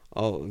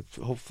I'll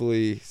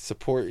hopefully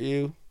support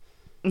you.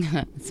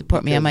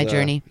 Support me on my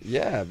journey.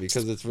 Yeah,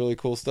 because it's really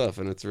cool stuff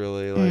and it's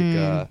really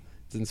like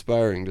it's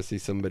inspiring to see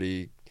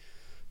somebody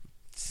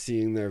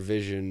seeing their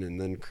vision and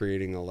then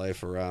creating a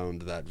life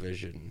around that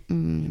vision,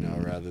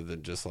 rather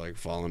than just like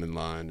falling in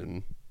line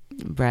and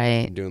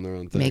doing their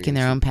own thing, making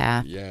their own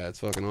path. Yeah, it's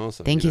fucking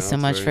awesome. Thank you so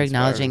much for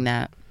acknowledging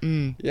that.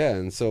 Yeah,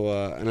 and so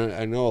and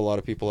I know a lot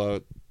of people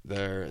out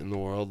there in the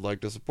world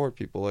like to support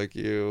people like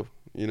you,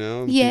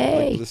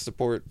 Yay. Like to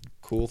support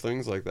cool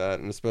things like that,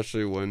 and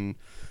especially when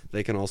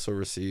they can also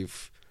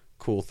receive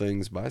cool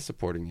things by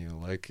supporting you,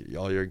 like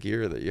all your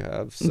gear that you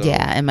have. So,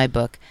 yeah, and my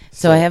book.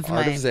 So I have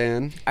Art my of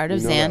Zan. Art of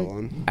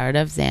Zan. Art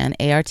of Zan.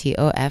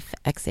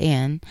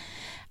 ARTOFXAN.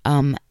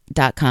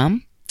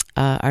 .com.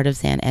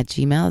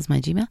 artofzan@gmail is my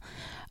Gmail.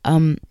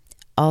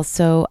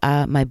 Also,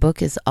 my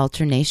book is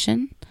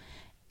Alternation,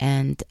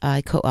 and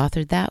I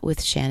co-authored that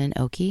with Shannon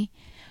Oki.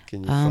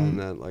 Can you find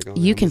that on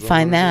You Amazon can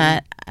find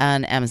that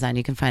on Amazon.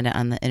 You can find it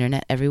on the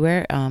internet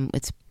everywhere.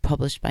 It's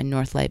published by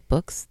Northlight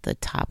Books, the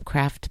top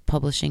craft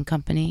publishing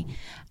company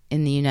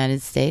in the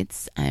United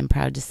States, I'm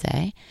proud to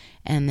say.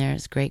 And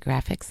there's great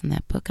graphics in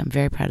that book. I'm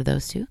very proud of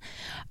those too.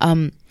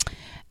 And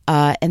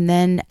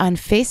then on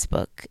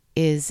Facebook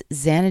is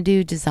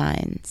Xanadu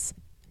Designs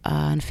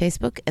on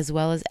Facebook, as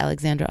well as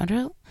Alexandra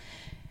Underhill,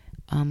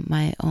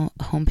 my own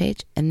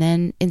homepage. And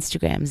then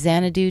Instagram,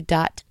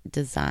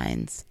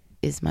 xanadu.designs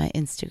is my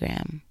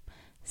Instagram.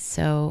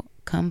 So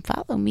come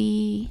follow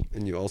me.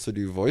 And you also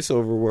do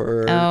voiceover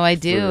work. Oh, I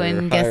do.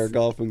 And Higher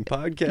Golfing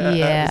Podcast.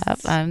 Yeah,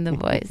 I'm the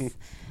voice.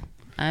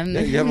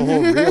 You have a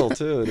whole reel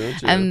too,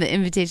 don't you? I'm the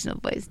invitational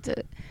voice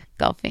to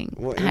golfing.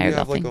 Well, higher you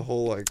have golfing. Like a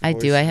whole I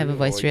do. I have a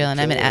voice reel, and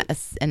I'm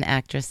an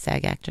actress,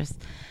 SAG actress,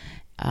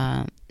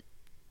 and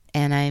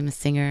I'm a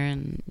singer,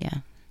 and yeah.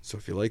 So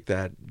if you like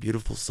that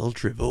beautiful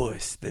sultry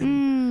voice,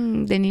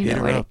 then you hit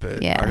know her up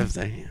at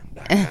artofzan.com.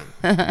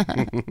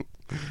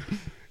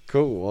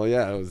 Cool. Well,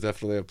 yeah, it was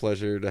definitely a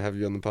pleasure to have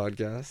you on the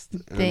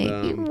podcast.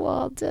 Thank you,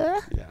 Walter.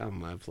 Yeah,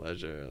 my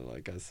pleasure,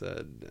 like I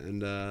said.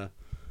 And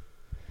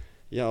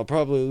yeah, I'll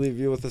probably leave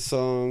you with a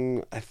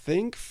song, I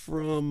think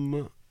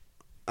from,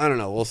 I don't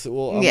know. We'll see.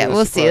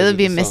 We'll see. It'll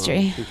be a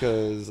mystery.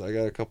 Because I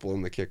got a couple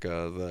in the kick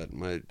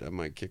that I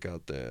might kick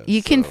out there.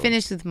 You can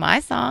finish with my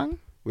song.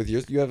 With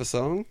yours? You have a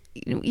song?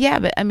 Yeah,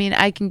 but I mean,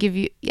 I can give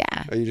you,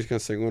 Are you just going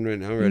to sing one right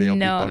now? Ready?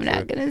 No, I'm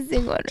not going to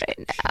sing one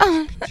right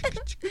now.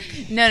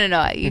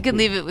 No. You can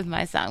leave it with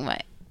my song,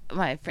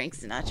 my Frank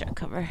Sinatra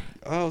cover.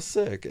 Oh,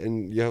 sick.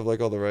 And you have like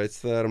all the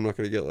rights to that? I'm not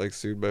going to get like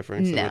sued by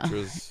Frank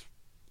Sinatra's...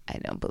 I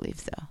don't believe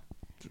so.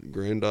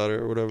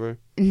 Granddaughter or whatever?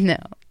 No.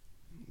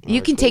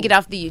 You can take it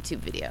off the YouTube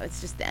video.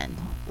 It's just the end.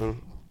 Oh,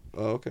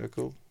 okay,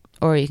 cool.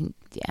 Or you can,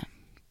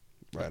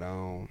 Right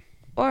on.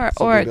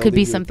 Or it could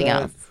be something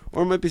else.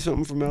 Or it might be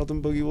something from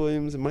Alton Boogie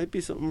Williams. It might be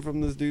something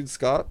from this dude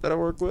Scott that I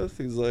work with.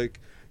 He's like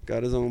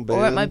got his own band.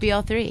 Or it might be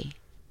all three.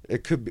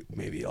 It could be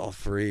maybe all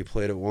three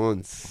played at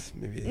once.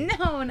 Maybe.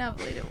 No, not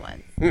played at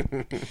once.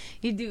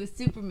 You do a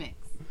super mix.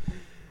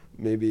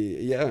 Maybe,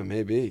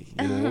 maybe.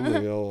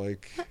 Maybe I'll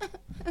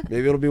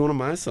maybe it'll be one of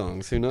my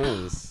songs. Who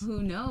knows?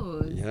 Who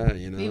knows? Yeah,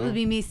 Maybe it'll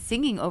be me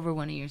singing over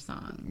one of your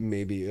songs.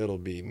 Maybe it'll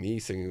be me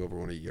singing over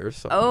one of your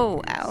songs.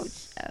 Oh,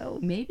 ouch. Oh,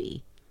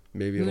 maybe.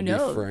 Maybe it'll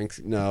be Frank.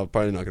 No,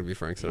 probably not going to be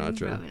Frank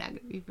Sinatra. Probably not going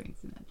to be Frank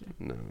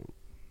Sinatra.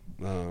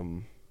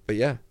 No. But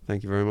yeah,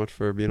 thank you very much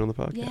for being on the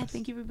podcast. Yeah,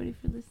 thank you everybody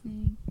for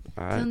listening.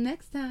 All right.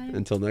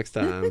 Until next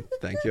time.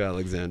 Thank you,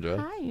 Alexandra.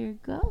 Higher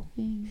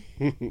golfing.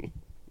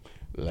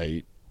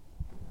 Late.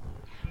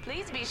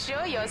 Please be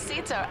sure your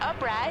seats are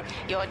upright,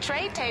 your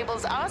tray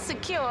tables are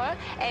secure,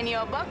 and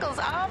your buckles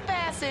are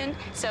fastened.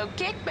 So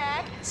kick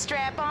back,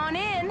 strap on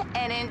in,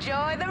 and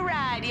enjoy the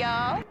ride,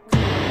 y'all.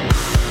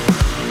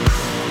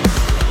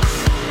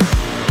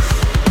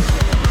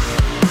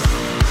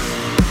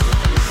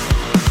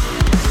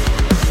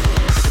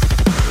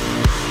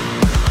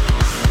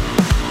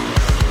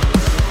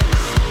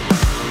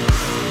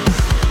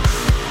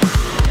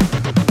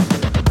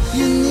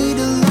 You need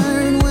to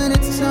learn when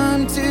it's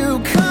time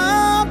to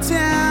calm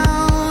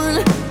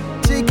down.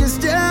 Take a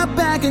step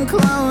back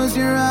close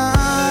your eyes.